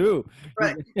tell who's who.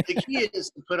 right, the key is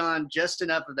to put on just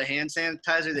enough of the hand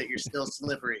sanitizer that you're still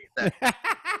slippery.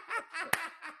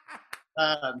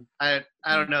 I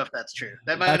don't know if that's true.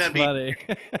 That might That's not be. funny.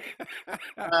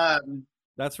 Um,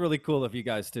 That's really cool of you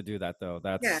guys to do that, though.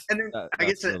 Yeah, and then I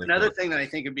guess That's really another cool. thing that I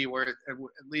think would be worth, at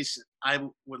least I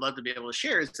would love to be able to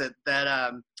share, is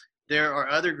that there are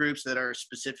other groups that are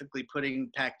specifically putting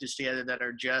packages together that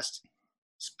are just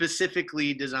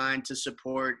specifically designed to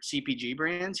support CPG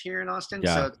brands here in Austin.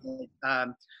 Yeah, So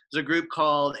there's a group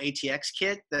called ATX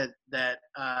Kit that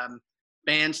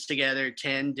bands together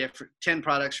 10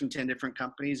 products from 10 different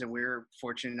companies, and we're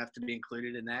fortunate enough to be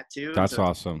included in that too. And that's so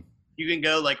awesome. you can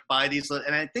go like buy these,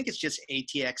 and I think it's just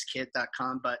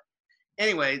atxkit.com. But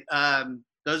anyway,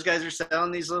 those guys are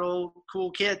selling these little cool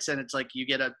kits, and it's like you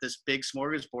get this big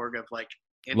smorgasbord of like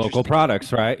Local interesting.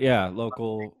 products, right? Yeah,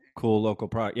 cool local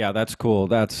product. Yeah, that's cool.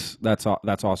 That's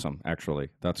awesome. Actually,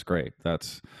 that's great.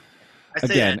 That's I say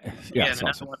that again, yeah, again, it's another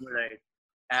awesome. one where they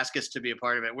ask us to be a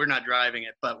part of it. We're not driving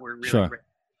it, but we're really Sure. great.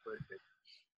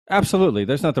 Absolutely.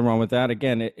 There's nothing wrong with that.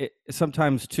 Again,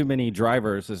 sometimes too many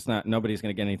drivers is not, nobody's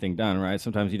going to get anything done, right?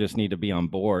 Sometimes you just need to be on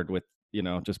board with,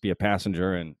 just be a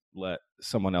passenger and let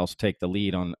someone else take the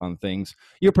lead on things.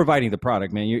 You're providing the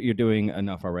product, man. You're doing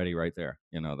enough already right there.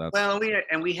 That's Well,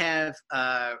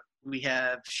 we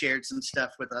have shared some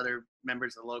stuff with other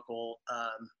members of the local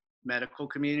medical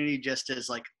community, just as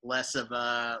like less of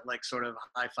a like sort of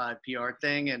high five PR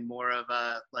thing and more of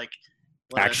a like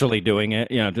let us actually doing it,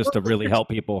 just to really help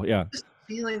people. Yeah. just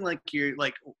feeling like you're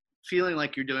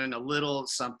doing a little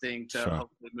something to Sure.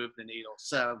 hopefully move the needle.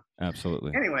 So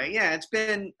Absolutely. anyway, yeah, it's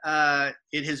been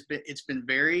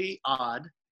very odd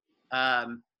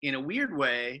in a weird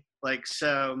way. Like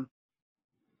so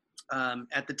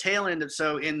at the tail end of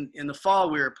so in the fall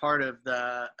we were part of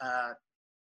the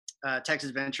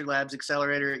Texas Venture Labs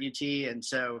Accelerator at UT, and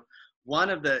so one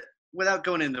of the without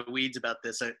going into the weeds about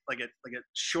this, like a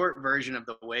short version of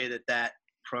the way that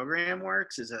program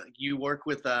works is that you work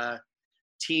with a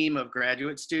team of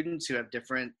graduate students who have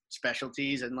different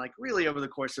specialties, and like really over the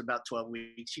course of about 12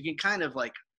 weeks, you can kind of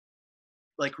like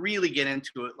really get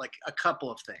into it, like a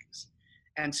couple of things.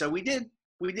 And so we did.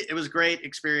 It was a great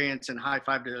experience, and high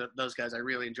five to those guys. I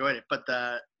really enjoyed it. But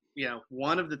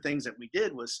one of the things that we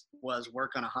did was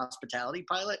work on a hospitality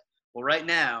pilot. Well, right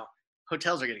now,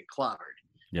 hotels are getting clobbered.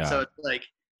 Yeah. So it's like,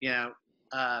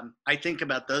 I think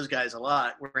about those guys a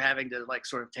lot. We're having to like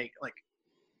sort of take like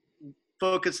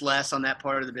focus less on that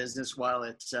part of the business while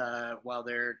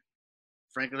they're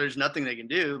frankly there's nothing they can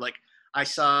do. Like I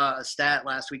saw a stat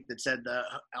last week that said the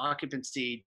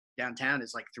occupancy downtown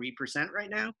is like 3% right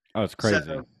now. Oh, it's So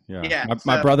crazy. Yeah. yeah,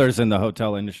 My so brother's in the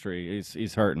hotel industry.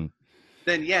 He's hurting.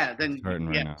 then yeah, He's then hurting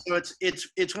right yeah. now. So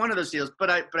it's one of those deals. But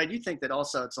I do think that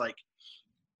also it's like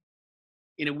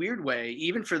in a weird way,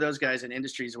 even for those guys in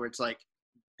industries where it's like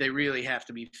they really have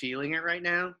to be feeling it right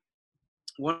now,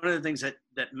 one of the things that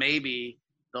maybe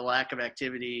the lack of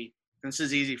activity, and this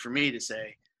is easy for me to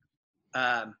say,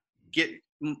 get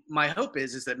my hope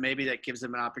is that maybe that gives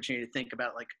them an opportunity to think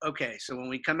about, like, okay, so when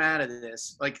we come out of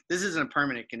this, like, this isn't a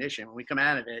permanent condition. When we come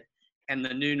out of it and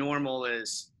the new normal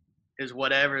is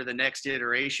whatever the next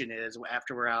iteration is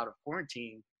after we're out of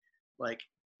quarantine, like,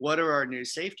 what are our new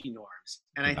safety norms?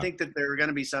 And I think that there are going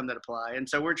to be some that apply. And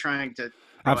so we're trying to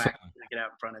proactively get out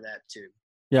in front of that too.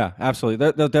 Yeah,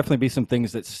 absolutely. There'll definitely be some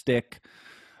things that stick,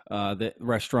 that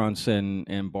restaurants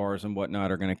and bars and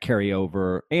whatnot are going to carry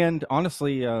over. And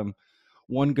honestly,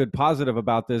 one good positive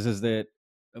about this is that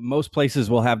most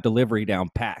places will have delivery down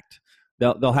packed.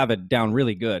 They'll have it down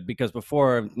really good, because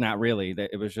before, not really.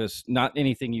 It was just not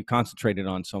anything you concentrated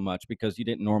on so much because you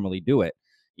didn't normally do it,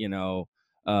 you know.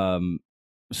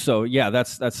 So yeah,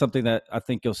 that's something that I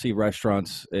think you'll see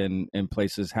restaurants and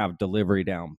places have delivery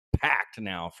down packed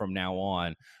now from now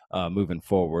on, moving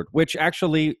forward, which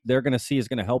actually they're going to see is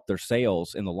going to help their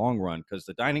sales in the long run, because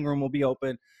the dining room will be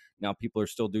open. Now people are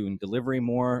still doing delivery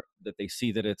more, that they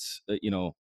see that it's,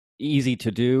 easy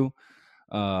to do.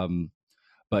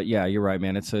 But yeah, you're right,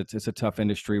 man. It's a tough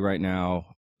industry right now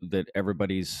that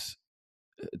everybody's,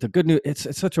 the good news.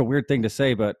 It's such a weird thing to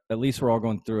say, but at least we're all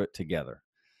going through it together.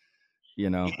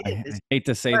 I hate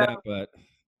to say that, but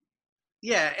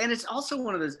yeah, and it's also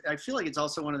one of those. I feel like it's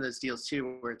also one of those deals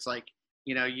too, where it's like,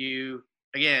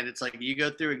 it's like you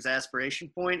go through exasperation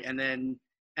point, and then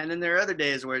there are other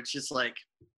days where it's just like,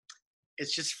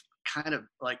 it's just kind of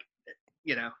like,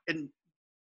 and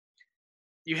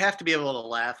you have to be able to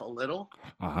laugh a little,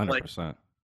 100%.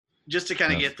 just to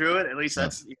kind of get through it. At least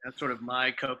that's sort of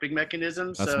my coping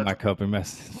mechanism. That's my coping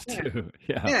mechanism too.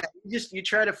 Yeah. Yeah. You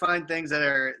try to find things that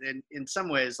are in some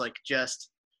ways like just,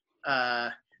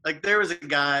 like there was a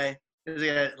guy,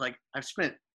 like I've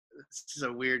spent, this is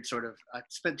a weird sort of, I've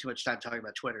spent too much time talking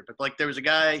about Twitter, but like there was a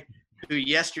guy who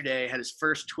yesterday had his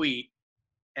first tweet,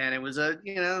 and it was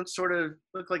sort of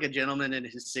looked like a gentleman in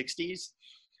his 60s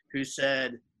who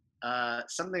said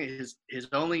something, his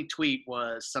only tweet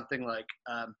was something like,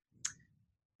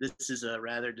 this is a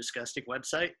rather disgusting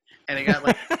website, and it got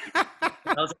like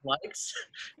 1,000 likes,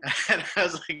 and I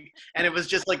was like, and it was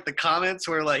just like the comments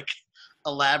were like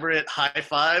elaborate high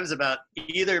fives about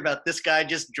this guy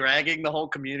just dragging the whole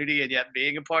community and yet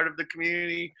being a part of the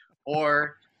community,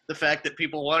 or the fact that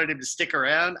people wanted him to stick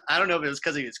around. I don't know if it was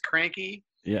because he was cranky.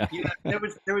 Yeah. There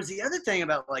was the other thing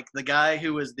about like the guy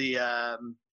who was the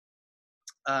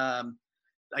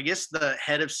I guess the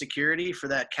head of security for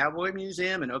that cowboy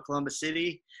museum in Oklahoma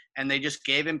City, and they just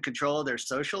gave him control of their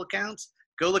social accounts.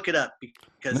 Go look it up,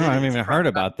 because I haven't even heard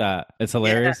about that. It's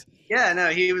hilarious. Yeah, no,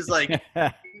 he was like,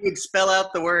 he would spell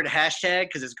out the word hashtag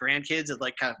because his grandkids had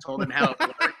like kind of told him how it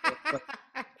worked.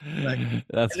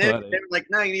 That's and then funny. they were like,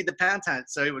 no, you need the pound sign.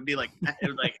 So it would be like, it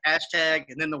was like hashtag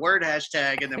and then the word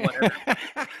hashtag and then whatever.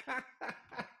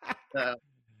 So,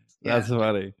 yeah. That's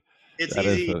funny. It's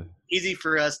easy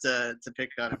for us to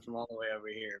pick on it from all the way over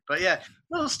here. But yeah,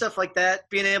 little stuff like that,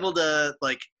 being able to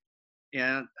like,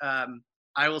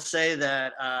 I will say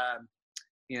that,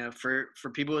 for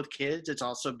people with kids, it's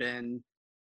also been,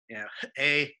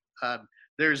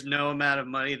 there's no amount of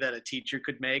money that a teacher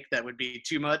could make that would be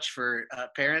too much for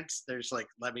parents. There's like,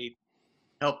 let me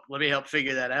help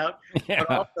figure that out. Yeah.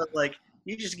 But also like,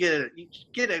 you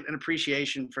get an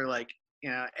appreciation for like,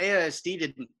 AISD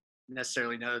didn't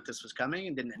necessarily know that this was coming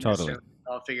and didn't necessarily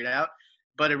all figured out,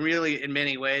 but it really in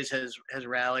many ways has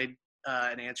rallied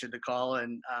and answered the call,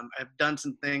 and I've done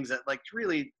some things that like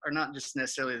really are not just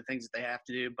necessarily the things that they have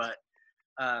to do, but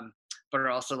are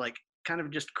also like kind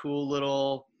of just cool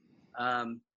little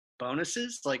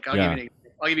bonuses. Like I'll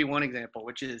give you one example,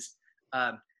 which is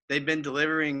they've been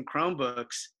delivering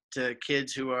Chromebooks to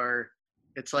kids who are,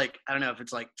 it's like, I don't know if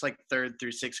it's like 3rd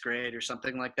through 6th grade or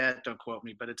something like that. Don't quote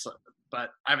me, but I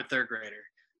have a 3rd grader.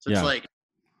 So it's like,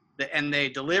 and they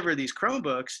deliver these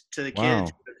Chromebooks to the kids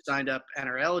who have signed up and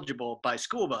are eligible by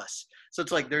school bus. So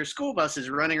it's like there's school buses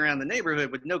running around the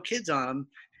neighborhood with no kids on them,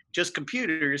 just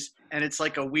computers. And it's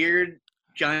like a weird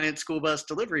giant school bus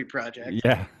delivery project.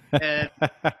 Yeah. and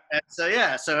so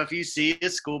if you see a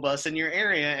school bus in your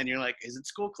area and you're like, is it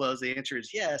school closed? The answer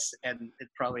is yes, and it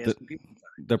probably has some people on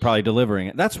it. They're probably delivering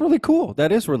it. That's really cool.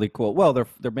 That is really cool. Well,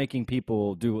 they're making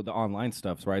people do the online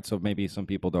stuff, right? So maybe some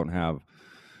people don't have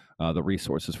the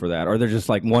resources for that, or they're just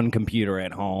like one computer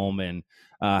at home. And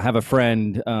have a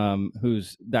friend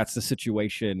that's the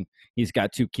situation. He's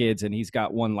got 2 kids and he's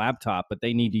got 1 laptop, but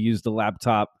they need to use the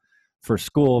laptop for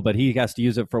school, but he has to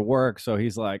use it for work. So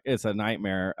he's like, it's a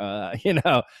nightmare,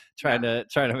 trying Yeah.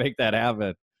 to make that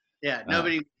happen. Yeah. Uh,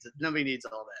 Nobody needs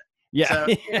all that. yeah. So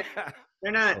Yeah.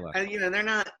 they're not, Hold on. they're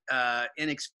not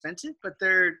inexpensive, but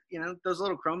they're, those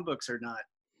little Chromebooks are not,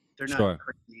 they're not Sure.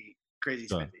 crazy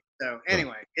Sure. spendy. So Sure.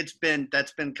 anyway, that's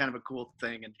been kind of a cool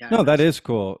thing and kind No, of been, that is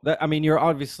cool. I mean, you're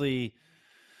obviously,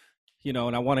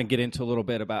 and I want to get into a little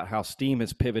bit about how Steam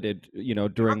has pivoted,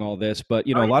 during all this. But oh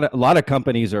yeah, a lot of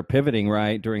companies are pivoting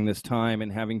right during this time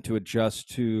and having to adjust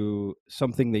to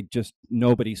something they just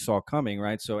nobody saw coming,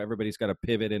 right? So everybody's got to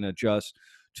pivot and adjust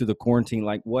to the quarantine.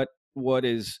 Like,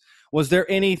 was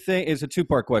there anything? It's a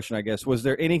two-part question, I guess. Was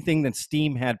there anything that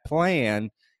Steam had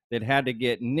planned that had to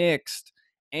get nixed,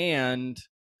 and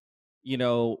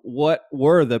what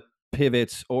were the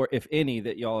pivots, or if any,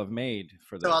 that y'all have made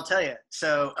for so this? I'll tell you.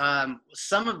 So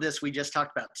some of this we just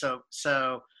talked about.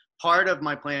 So part of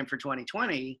my plan for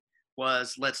 2020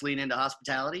 was let's lean into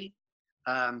hospitality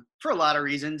for a lot of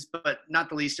reasons, but not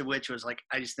the least of which was like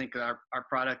I just think our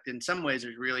product in some ways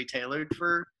is really tailored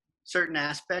for certain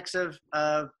aspects of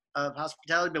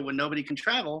hospitality. But when nobody can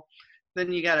travel,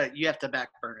 then you have to back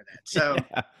burner that. So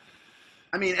Yeah.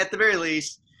 I mean, at the very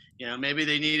least, maybe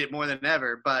they need it more than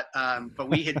ever. But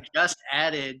we had just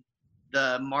added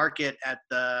the market at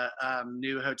the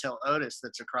new Hotel Otis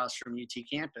that's across from UT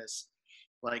campus,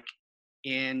 like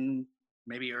in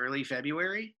maybe early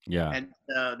February, Yeah. and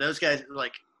those guys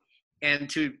like, and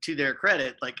to their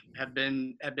credit, like have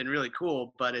been really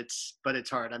cool. But it's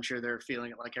hard. I'm sure they're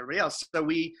feeling it like everybody else. So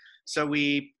we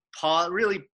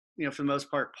really, for the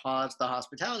most part, paused the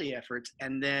hospitality efforts,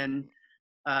 and then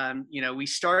we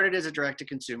started as a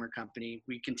direct-to-consumer company.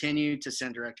 We continue to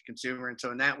send direct-to-consumer, and so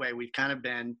in that way, we've kind of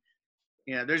been,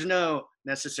 there's no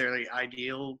necessarily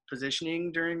ideal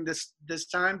positioning during this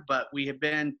time, but we have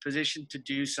been positioned to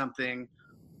do something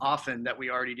often that we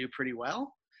already do pretty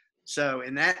well. So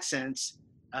in that sense,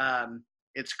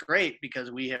 it's great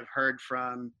because we have heard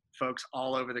from folks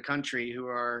all over the country who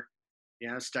are,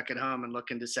 stuck at home and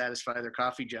looking to satisfy their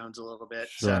coffee jones a little bit.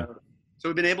 Sure. So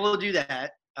we've been able to do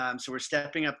that. So we're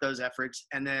stepping up those efforts,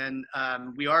 and then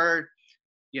we are,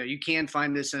 you can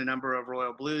find this in a number of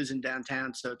Royal Blues in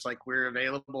downtown. So it's like we're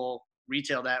available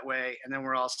retail that way, and then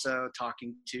we're also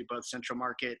talking to both Central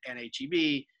Market and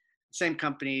HEB. Same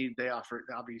company, they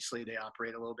obviously they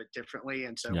operate a little bit differently,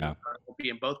 and so Yeah. we'll be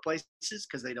in both places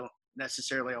because they don't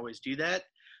necessarily always do that.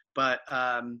 But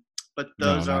No,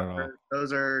 those not are at all.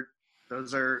 those are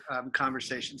those are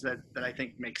conversations that I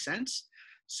think make sense.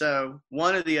 So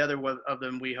one of the other of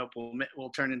them we hope will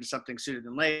turn into something sooner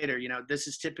than later. This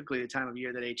is typically the time of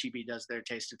year that HEB does their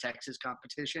Taste of Texas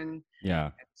competition.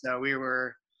 Yeah. So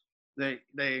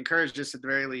they encouraged us at the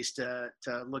very least to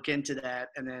look into that,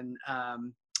 and then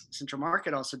Central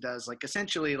Market also does like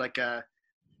essentially like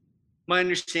my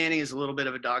understanding is a little bit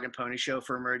of a dog and pony show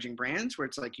for emerging brands, where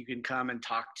it's like you can come and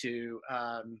talk to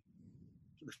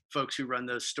the folks who run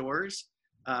those stores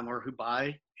or who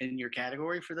buy in your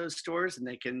category for those stores, and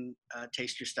they can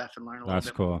taste your stuff and learn a little That's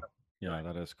bit more cool. about what you're Yeah,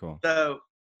 doing. that is cool. So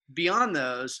beyond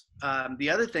those, the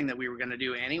other thing that we were going to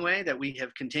do anyway that we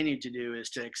have continued to do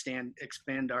is to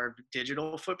expand our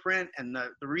digital footprint. And the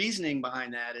reasoning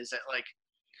behind that is that like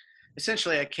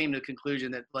essentially I came to the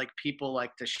conclusion that like people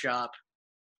like to shop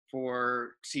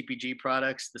for CPG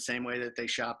products the same way that they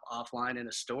shop offline in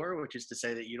a store, which is to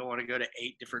say that you don't want to go to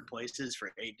 8 different places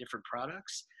for 8 different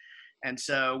products. And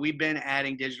so we've been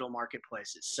adding digital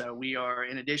marketplaces. So we are,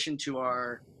 in addition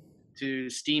to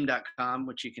Steamm.com,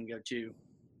 which you can go to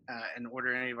and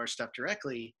order any of our stuff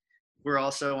directly, we're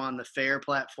also on the Fair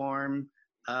platform,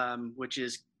 which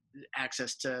is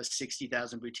access to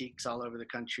 60,000 boutiques all over the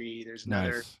country. There's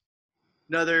Nice.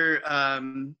 another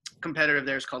competitor of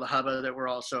theirs called Hubba that we're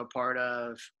also a part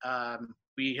of.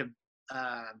 We have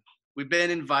we've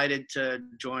been invited to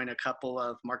join a couple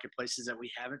of marketplaces that we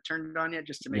haven't turned on yet,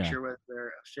 just to make Yeah. sure whether they're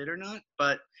a fit or not.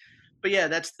 But yeah,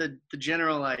 that's the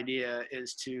general idea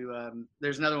is to.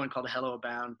 There's another one called Hello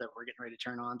Abound that we're getting ready to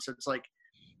turn on. So it's like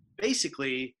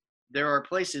basically there are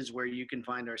places where you can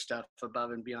find our stuff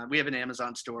above and beyond. We have an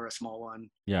Amazon store, a small one.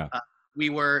 Yeah. We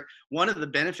were one of the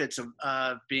benefits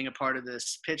of being a part of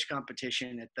this pitch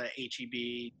competition at the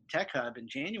HEB Tech Hub in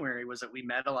January was that we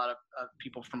met a lot of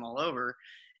people from all over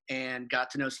and got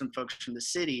to know some folks from the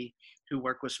city who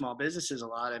work with small businesses a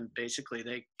lot. And basically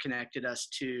they connected us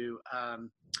to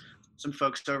some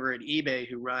folks over at eBay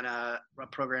who run a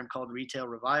program called Retail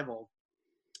Revival.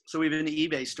 So we have an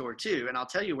eBay store too. And I'll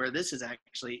tell you where this is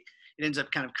actually, it ends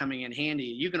up kind of coming in handy.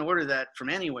 You can order that from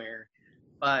anywhere,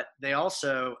 but they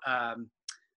also,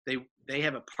 they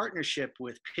have a partnership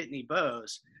with Pitney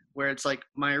Bowes, where it's like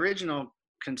my original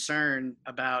concern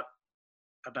about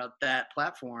about that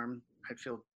platform, I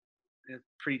feel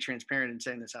pretty transparent in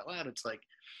saying this out loud. It's like,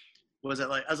 was it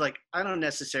like, I was like, I don't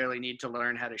necessarily need to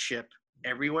learn how to ship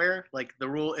everywhere. Like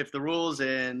if the rules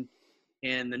in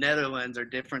the Netherlands are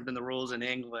different than the rules in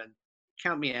England,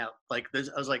 count me out. Like this,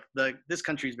 I was like, this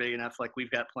country's big enough. Like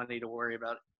we've got plenty to worry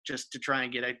about just to try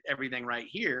and get everything right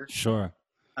here. Sure.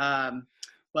 Um,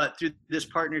 but through this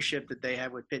partnership that they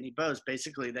have with Pitney Bowes,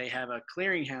 basically they have a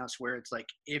clearinghouse where it's like,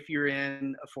 if you're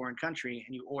in a foreign country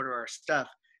and you order our stuff,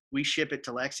 we ship it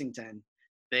to Lexington.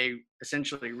 They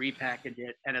essentially repackage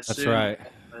it and That's assume right.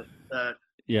 the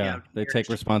Yeah, they take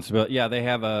responsibility. Yeah, they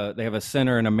have a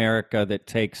center in America that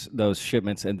takes those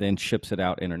shipments and then ships it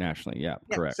out internationally. Yeah,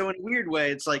 correct. So in a weird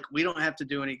way, it's like we don't have to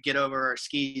do any get over our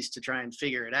skis to try and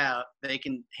figure it out. They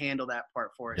can handle that part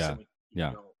for us. Yeah, And we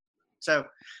yeah. So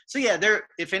yeah, there.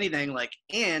 If anything, like,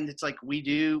 and it's like we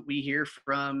hear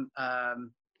from all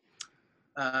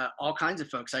kinds of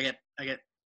folks.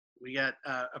 We got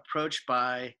approached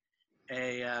by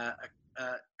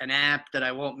an app that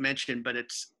I won't mention, but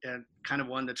it's kind of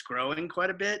one that's growing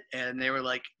quite a bit. And they were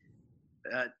like,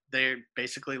 they're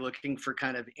basically looking for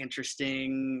kind of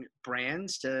interesting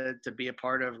brands to be a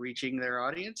part of reaching their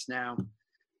audience. Now,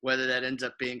 whether that ends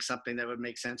up being something that would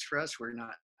make sense for us, we're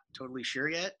not totally sure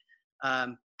yet.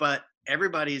 But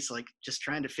everybody's like just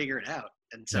trying to figure it out.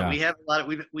 And so we have a lot of,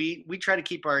 we try to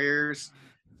keep our ears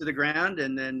to the ground,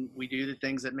 and then we do the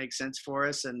things that make sense for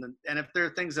us. And if there are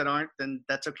things that aren't, then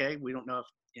that's okay. We don't know if,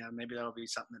 maybe that'll be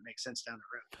something that makes sense down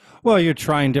the road. Well, you're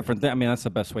trying different things. I mean, that's the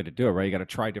best way to do it, right? You got to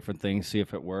try different things, see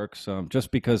if it works.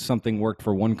 Just because something worked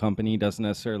for one company doesn't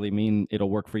necessarily mean it'll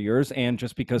work for yours. And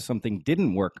just because something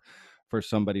didn't work for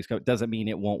somebody's company doesn't mean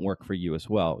it won't work for you as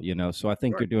well. So I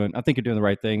think you're doing the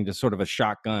right thing. Just sort of a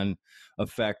shotgun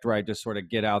effect, right? Just sort of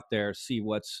get out there, see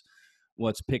what's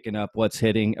picking up, what's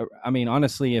hitting. I mean,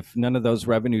 honestly, if none of those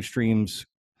revenue streams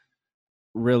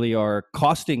really are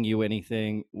costing you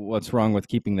anything, what's wrong with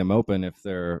keeping them open if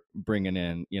they're bringing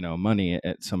in, money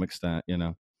at some extent,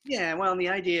 Yeah, well, and the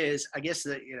idea is, I guess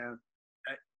that,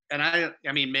 and I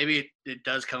mean, maybe it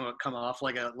does come off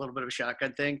like a little bit of a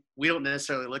shotgun thing. We don't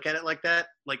necessarily look at it like that.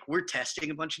 Like we're testing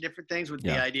a bunch of different things with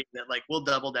the idea that like we'll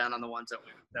double down on the ones that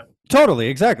totally,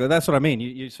 exactly. That's what I mean.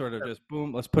 You sort of just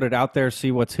boom, let's put it out there,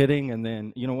 see what's hitting, and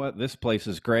then you know what, this place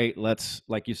is great. Let's,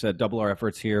 like you said, double our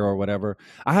efforts here or whatever.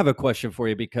 I have a question for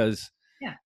you because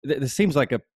this seems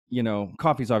like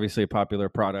coffee's obviously a popular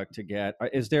product to get.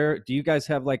 Do you guys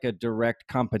have like a direct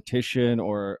competition,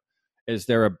 or is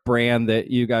there a brand that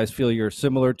you guys feel you're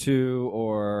similar to,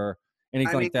 or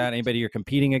anything like that? Anybody you're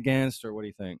competing against, or what do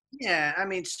you think? Yeah, I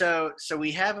mean, so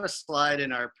we have a slide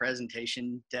in our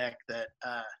presentation deck that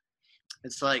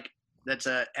it's like that's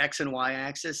a X and Y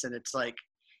axis, and it's like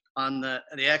on the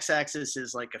X axis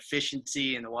is like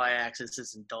efficiency and the Y axis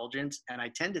is indulgence. And I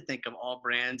tend to think of all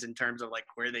brands in terms of like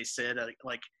where they sit,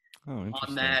 like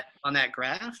on that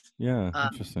graph. Yeah,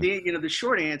 interesting. The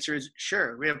short answer is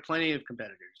sure, we have plenty of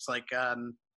competitors. Like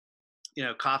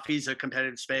coffee's a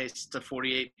competitive space. It's a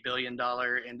 $48 billion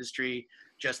industry,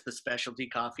 just the specialty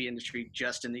coffee industry,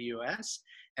 just in the U.S.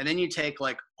 And then you take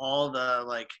like all the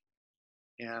like,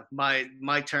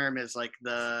 my term is like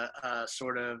the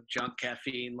sort of junk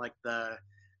caffeine, like the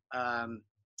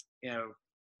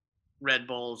Red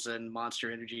Bulls and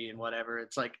Monster Energy and whatever.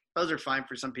 It's like those are fine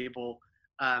for some people,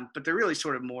 but they're really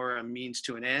sort of more a means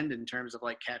to an end in terms of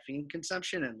like caffeine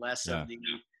consumption, and less of the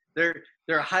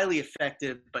they're a highly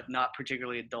effective but not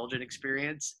particularly indulgent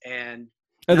experience. And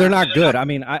they're not good. I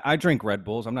mean, I drink Red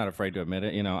Bulls. I'm not afraid to admit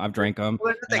it. I've drank them.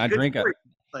 And I drink it.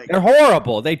 They're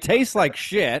horrible. They taste like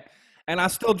shit, and I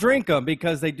still drink them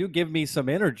because they do give me some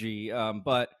energy.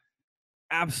 But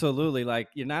absolutely, like,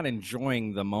 you're not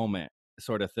enjoying the moment,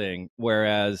 sort of thing.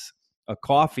 Whereas a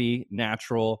coffee,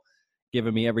 natural,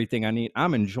 giving me everything I need,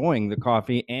 I'm enjoying the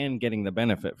coffee and getting the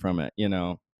benefit from it.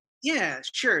 Yeah,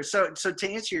 sure. So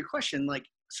to answer your question, like,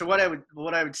 so what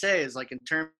I would say is, like, in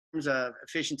terms of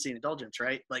efficiency and indulgence,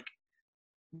 right? Like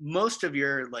most of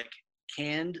your like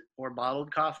canned or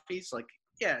bottled coffees, like,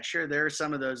 yeah, sure, there are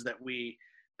some of those that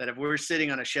if we're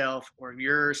sitting on a shelf, or if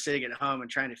you're sitting at home and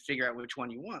trying to figure out which one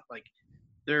you want, like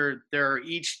there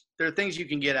are things you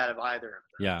can get out of either of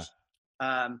those.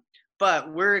 Yeah.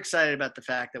 But we're excited about the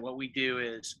fact that what we do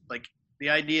is, like, the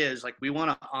idea is like we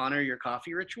want to honor your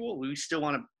coffee ritual. We still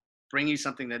want to bring you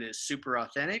something that is super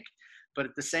authentic, but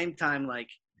at the same time, like,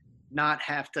 not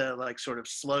have to like sort of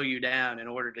slow you down in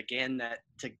order to gain that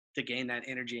gain that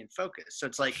energy and focus. So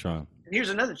it's like, sure. Here's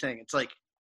another thing. It's like,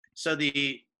 so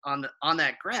on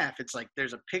that graph, it's like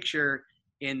there's a picture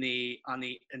on the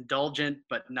indulgent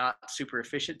but not super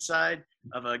efficient side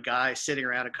of a guy sitting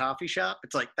around a coffee shop.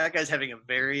 It's like that guy's having a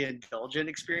very indulgent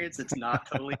experience that's not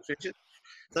totally efficient.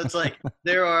 So it's like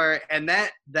and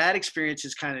that experience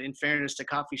is kind of, in fairness to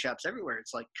coffee shops everywhere,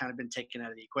 it's like kind of been taken out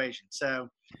of the equation. So,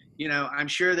 I'm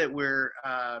sure that we're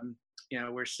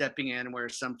stepping in where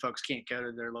some folks can't go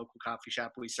to their local coffee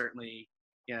shop. We certainly,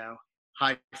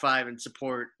 high five and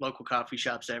support local coffee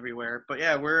shops everywhere. But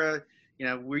yeah,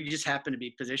 we just happen to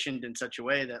be positioned in such a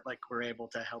way that like we're able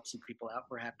to help some people out.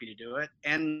 We're happy to do it.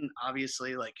 And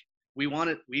obviously like we want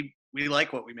it, we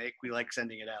like what we make. We like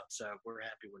sending it out. So we're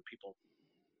happy when people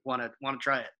want to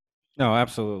try it. No,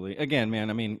 absolutely. Again, man,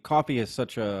 I mean, coffee is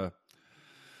it's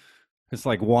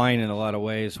like wine in a lot of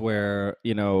ways where,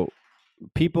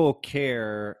 people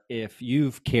care if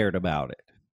you've cared about it.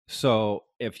 So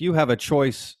if you have a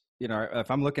choice, if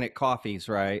I'm looking at coffees,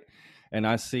 right, and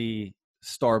I see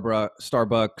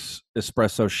Starbucks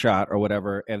espresso shot or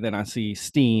whatever, and then I see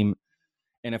Steamm,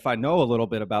 and if I know a little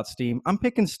bit about Steamm, I'm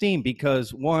picking Steamm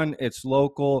because one, it's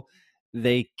local.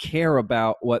 They care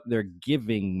about what they're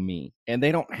giving me, and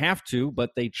they don't have to,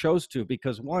 but they chose to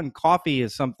because one, coffee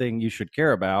is something you should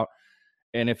care about.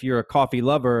 And if you're a coffee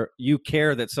lover, you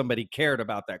care that somebody cared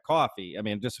about that coffee. I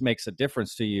mean, it just makes a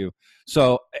difference to you.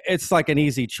 So it's like an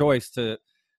easy choice to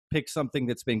pick something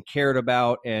that's been cared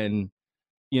about and,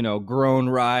 grown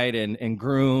right and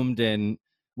groomed and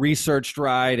researched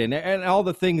right and all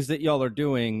the things that y'all are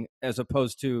doing, as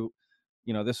opposed to,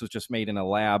 this was just made in a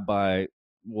lab by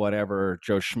whatever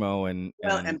Joe Schmo and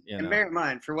bear in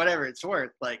mind, for whatever it's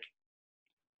worth, like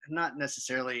I'm not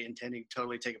necessarily intending to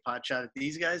totally take a pot shot at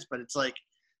these guys, but it's like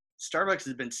Starbucks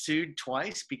has been sued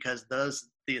twice because the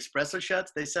espresso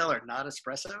shots they sell are not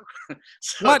espresso.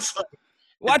 So what?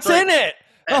 What's in it?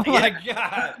 Oh my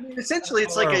God! I mean, essentially,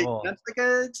 it's like a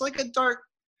dark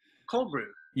cold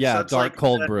brew. Yeah, so dark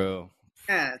cold brew.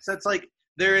 Yeah, so it's like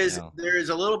there is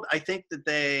a little. I think that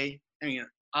I mean,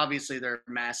 obviously they're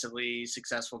a massively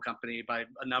successful company by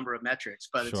a number of metrics,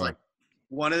 but it's like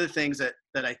one of the things that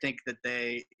I think that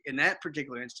they, in that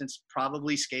particular instance,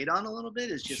 probably skate on a little bit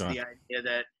is just the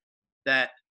idea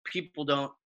that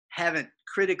people haven't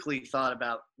critically thought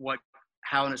about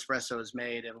how an espresso is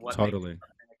made and what makes it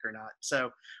or not.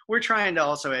 So we're trying to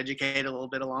also educate a little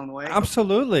bit along the way.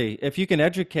 Absolutely. If you can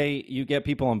educate, you get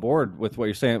people on board with what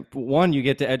you're saying. One, you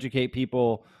get to educate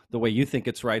people the way you think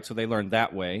it's right, so they learn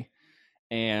that way.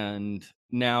 And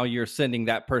now you're sending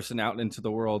that person out into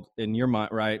the world in your mind,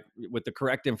 right, with the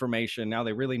correct information. Now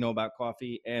they really know about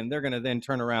coffee, and they're going to then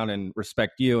turn around and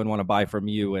respect you and want to buy from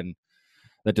you. And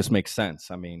that just makes sense.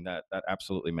 I mean, that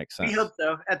absolutely makes sense. We hope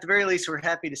so. At the very least, we're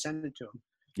happy to send it to them.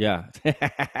 Yeah,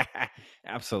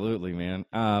 absolutely, man.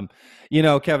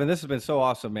 Kevin, this has been so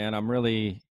awesome, man. I'm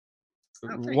really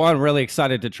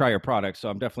excited to try your product. So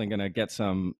I'm definitely going to get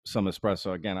some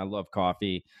espresso. Again, I love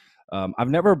coffee. I've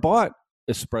never bought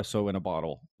espresso in a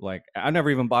bottle. Like I never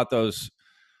even bought those.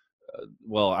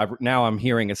 Now I'm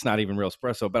hearing it's not even real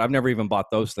espresso, but I've never even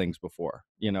bought those things before.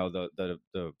 The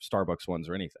Starbucks ones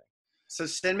or anything. So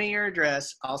send me your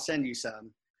address. I'll send you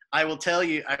some. I will tell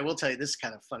you. This is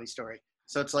kind of a funny story.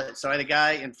 So it's like, I had a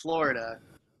guy in Florida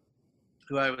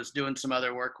who I was doing some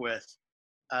other work with,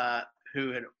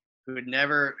 who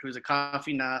was a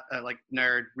coffee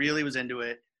nerd, really was into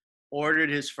it, ordered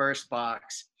his first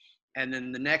box. And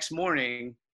then the next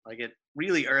morning, like at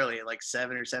really early, at like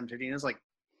 7 or 7:15, it was like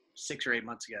 6 or 8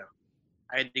 months ago,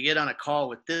 I had to get on a call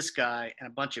with this guy and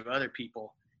a bunch of other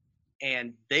people.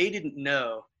 And they didn't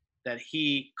know that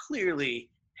he clearly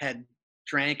had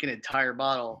drank an entire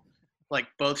bottle, like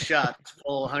both shots,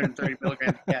 full 130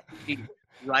 milligrams of caffeine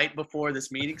right before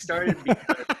this meeting started.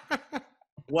 Because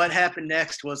what happened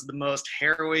next was the most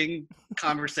harrowing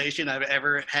conversation I've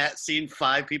ever seen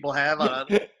 5 people have on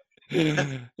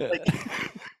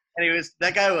anyways,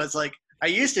 that guy was like, I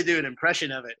used to do an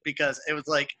impression of it because it was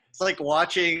like, it's like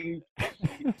watching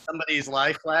somebody's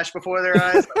life flash before their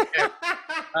eyes.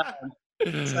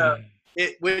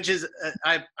 Which is,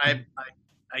 I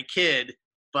kid,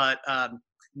 but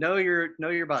know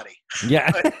your body.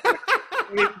 Yeah.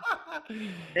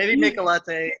 maybe make a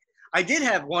latte. I did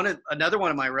have another one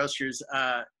of my roasters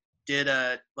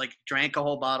drank a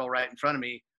whole bottle right in front of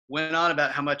me, went on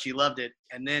about how much he loved it,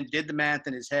 and then did the math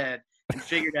in his head and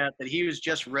figured out that he was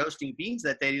just roasting beans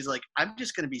that day. He's like, I'm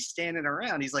just going to be standing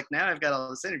around. He's like, now I've got all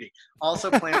this energy.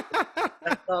 Also plant.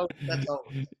 That's all.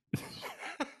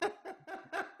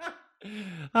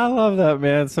 I love that,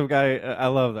 man. Some guy, I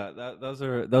love that.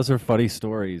 Those are funny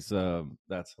stories.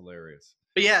 That's hilarious.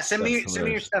 But yeah, send me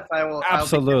your stuff.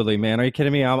 Absolutely, man. Are you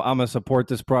kidding me? I'm gonna support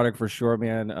this product for sure,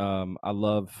 man. I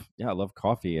love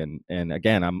coffee, and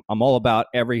again, I'm all about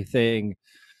everything.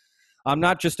 I'm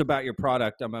not just about your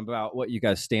product. I'm about what you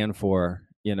guys stand for,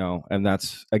 and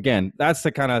that's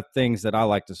the kind of things that I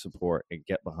like to support and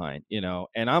get behind,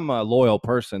 and I'm a loyal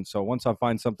person. So once I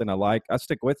find something I like, I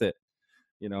stick with it.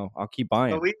 I'll keep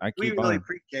buying. Well, we really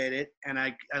appreciate it. And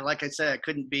I, like I said, I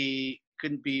couldn't be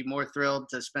more thrilled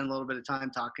to spend a little bit of time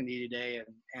talking to you today.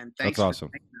 And thanks. That's awesome.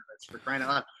 For crying out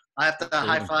loud. I have to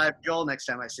high five Joel next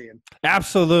time I see him.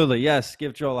 Absolutely. Yes.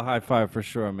 Give Joel a high five for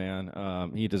sure,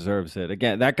 man. He deserves it.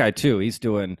 Again, that guy too, he's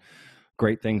doing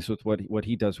great things with what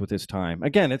he does with his time.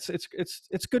 Again, it's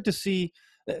good to see,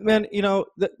 man.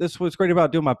 This what's great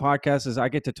about doing my podcast is I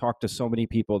get to talk to so many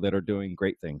people that are doing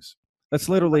great things. That's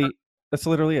literally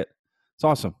it. It's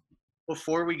awesome.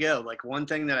 Before we go, like one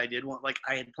thing that I did want, like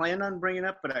I had planned on bringing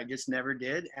up, but I just never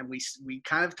did. And we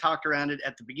kind of talked around it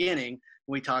at the beginning.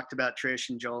 We talked about Trish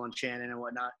and Joel and Shannon and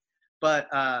whatnot. But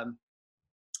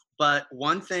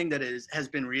one thing that has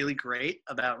been really great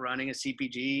about running a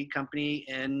CPG company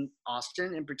in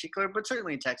Austin in particular, but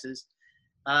certainly in Texas,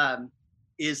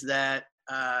 is that,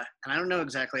 and I don't know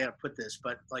exactly how to put this,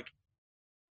 but like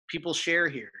people share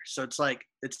here. So it's like,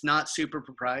 it's not super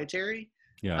proprietary.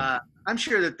 Yeah. I'm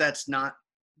sure that that's not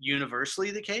universally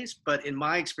the case, but in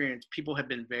my experience, people have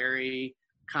been very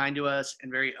kind to us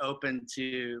and very open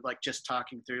to like just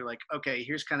talking through like, okay,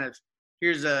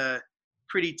 here's a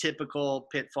pretty typical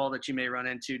pitfall that you may run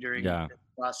into during the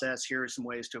process. Here are some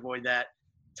ways to avoid that.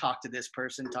 Talk to this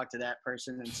person, talk to that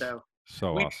person. And so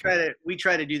we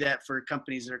try to do that for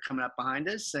companies that are coming up behind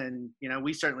us. And,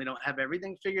 we certainly don't have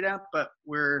everything figured out, but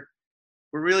we're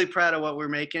really proud of what we're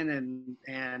making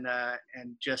and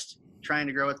just trying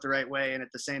to grow it the right way. And at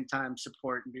the same time,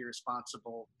 support and be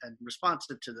responsible and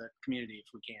responsive to the community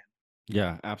if we can.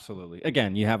 Yeah, absolutely.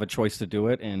 Again, you have a choice to do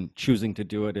it, and choosing to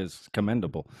do it is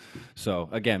commendable. So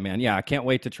again, man, I can't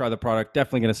wait to try the product.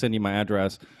 Definitely going to send you my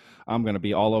address. I'm going to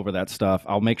be all over that stuff.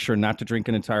 I'll make sure not to drink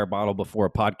an entire bottle before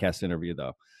a podcast interview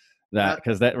though. That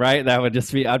would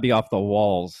just be, I'd be off the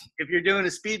walls. If you're doing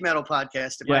a speed metal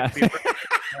podcast, it might be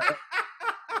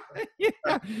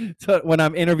yeah. So when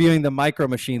I'm interviewing the Micro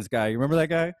Machines guy, you remember that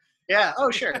guy? Yeah. Oh,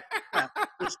 sure. Yeah.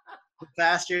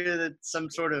 Faster than some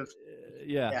sort of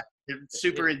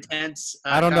super intense.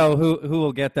 I don't know who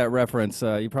will get that reference.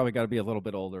 You probably got to be a little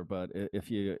bit older, but if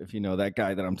you know that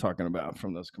guy that I'm talking about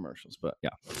from those commercials. But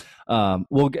yeah.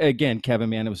 Well, again, Kevin,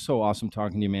 man, it was so awesome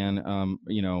talking to you, man.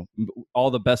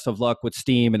 All the best of luck with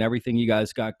Steamm and everything you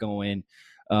guys got going.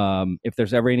 If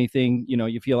there's ever anything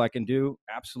you feel I can do,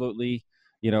 absolutely.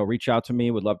 Reach out to me.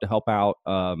 Would love to help out.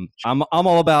 I'm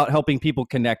all about helping people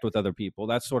connect with other people.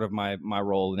 That's sort of my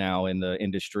role now in the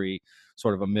industry,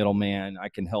 sort of a middleman. I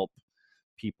can help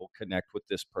people connect with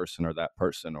this person or that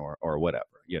person or whatever,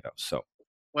 so.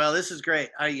 Well, this is great.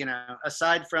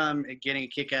 Aside from getting a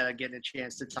kick out of getting a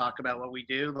chance to talk about what we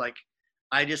do, like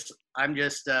I'm just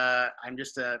a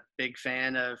big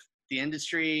fan of the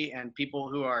industry and people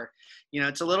who are,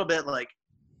 it's a little bit like,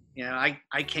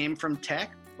 I came from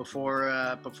tech before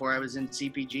I was in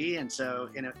CPG, and so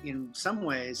in some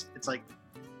ways it's like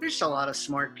there's a lot of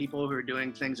smart people who are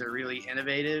doing things that are really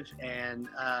innovative, and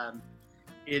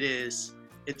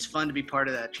it's fun to be part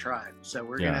of that tribe. So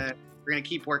we're gonna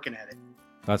keep working at it.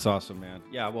 That's awesome, man.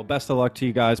 Yeah, well, best of luck to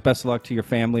you guys. Best of luck to your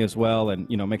family as well, and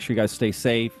make sure you guys stay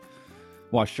safe,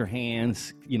 wash your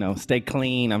hands, stay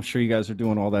clean. I'm sure you guys are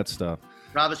doing all that stuff.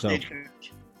 Rob a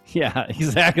stagecoach. Yeah,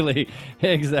 exactly.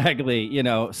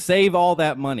 Save all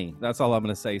that money. That's all I'm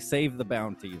going to say. Save the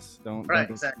bounties. Don't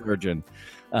exactly. Virgin.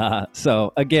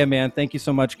 So again, man, thank you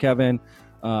so much, Kevin.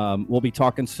 We'll be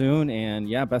talking soon, and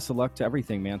best of luck to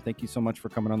everything, man. Thank you so much for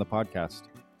coming on the podcast.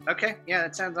 Okay. Yeah,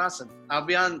 that sounds awesome. I'll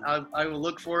be on. I will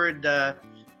look forward to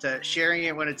sharing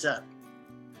it when it's up.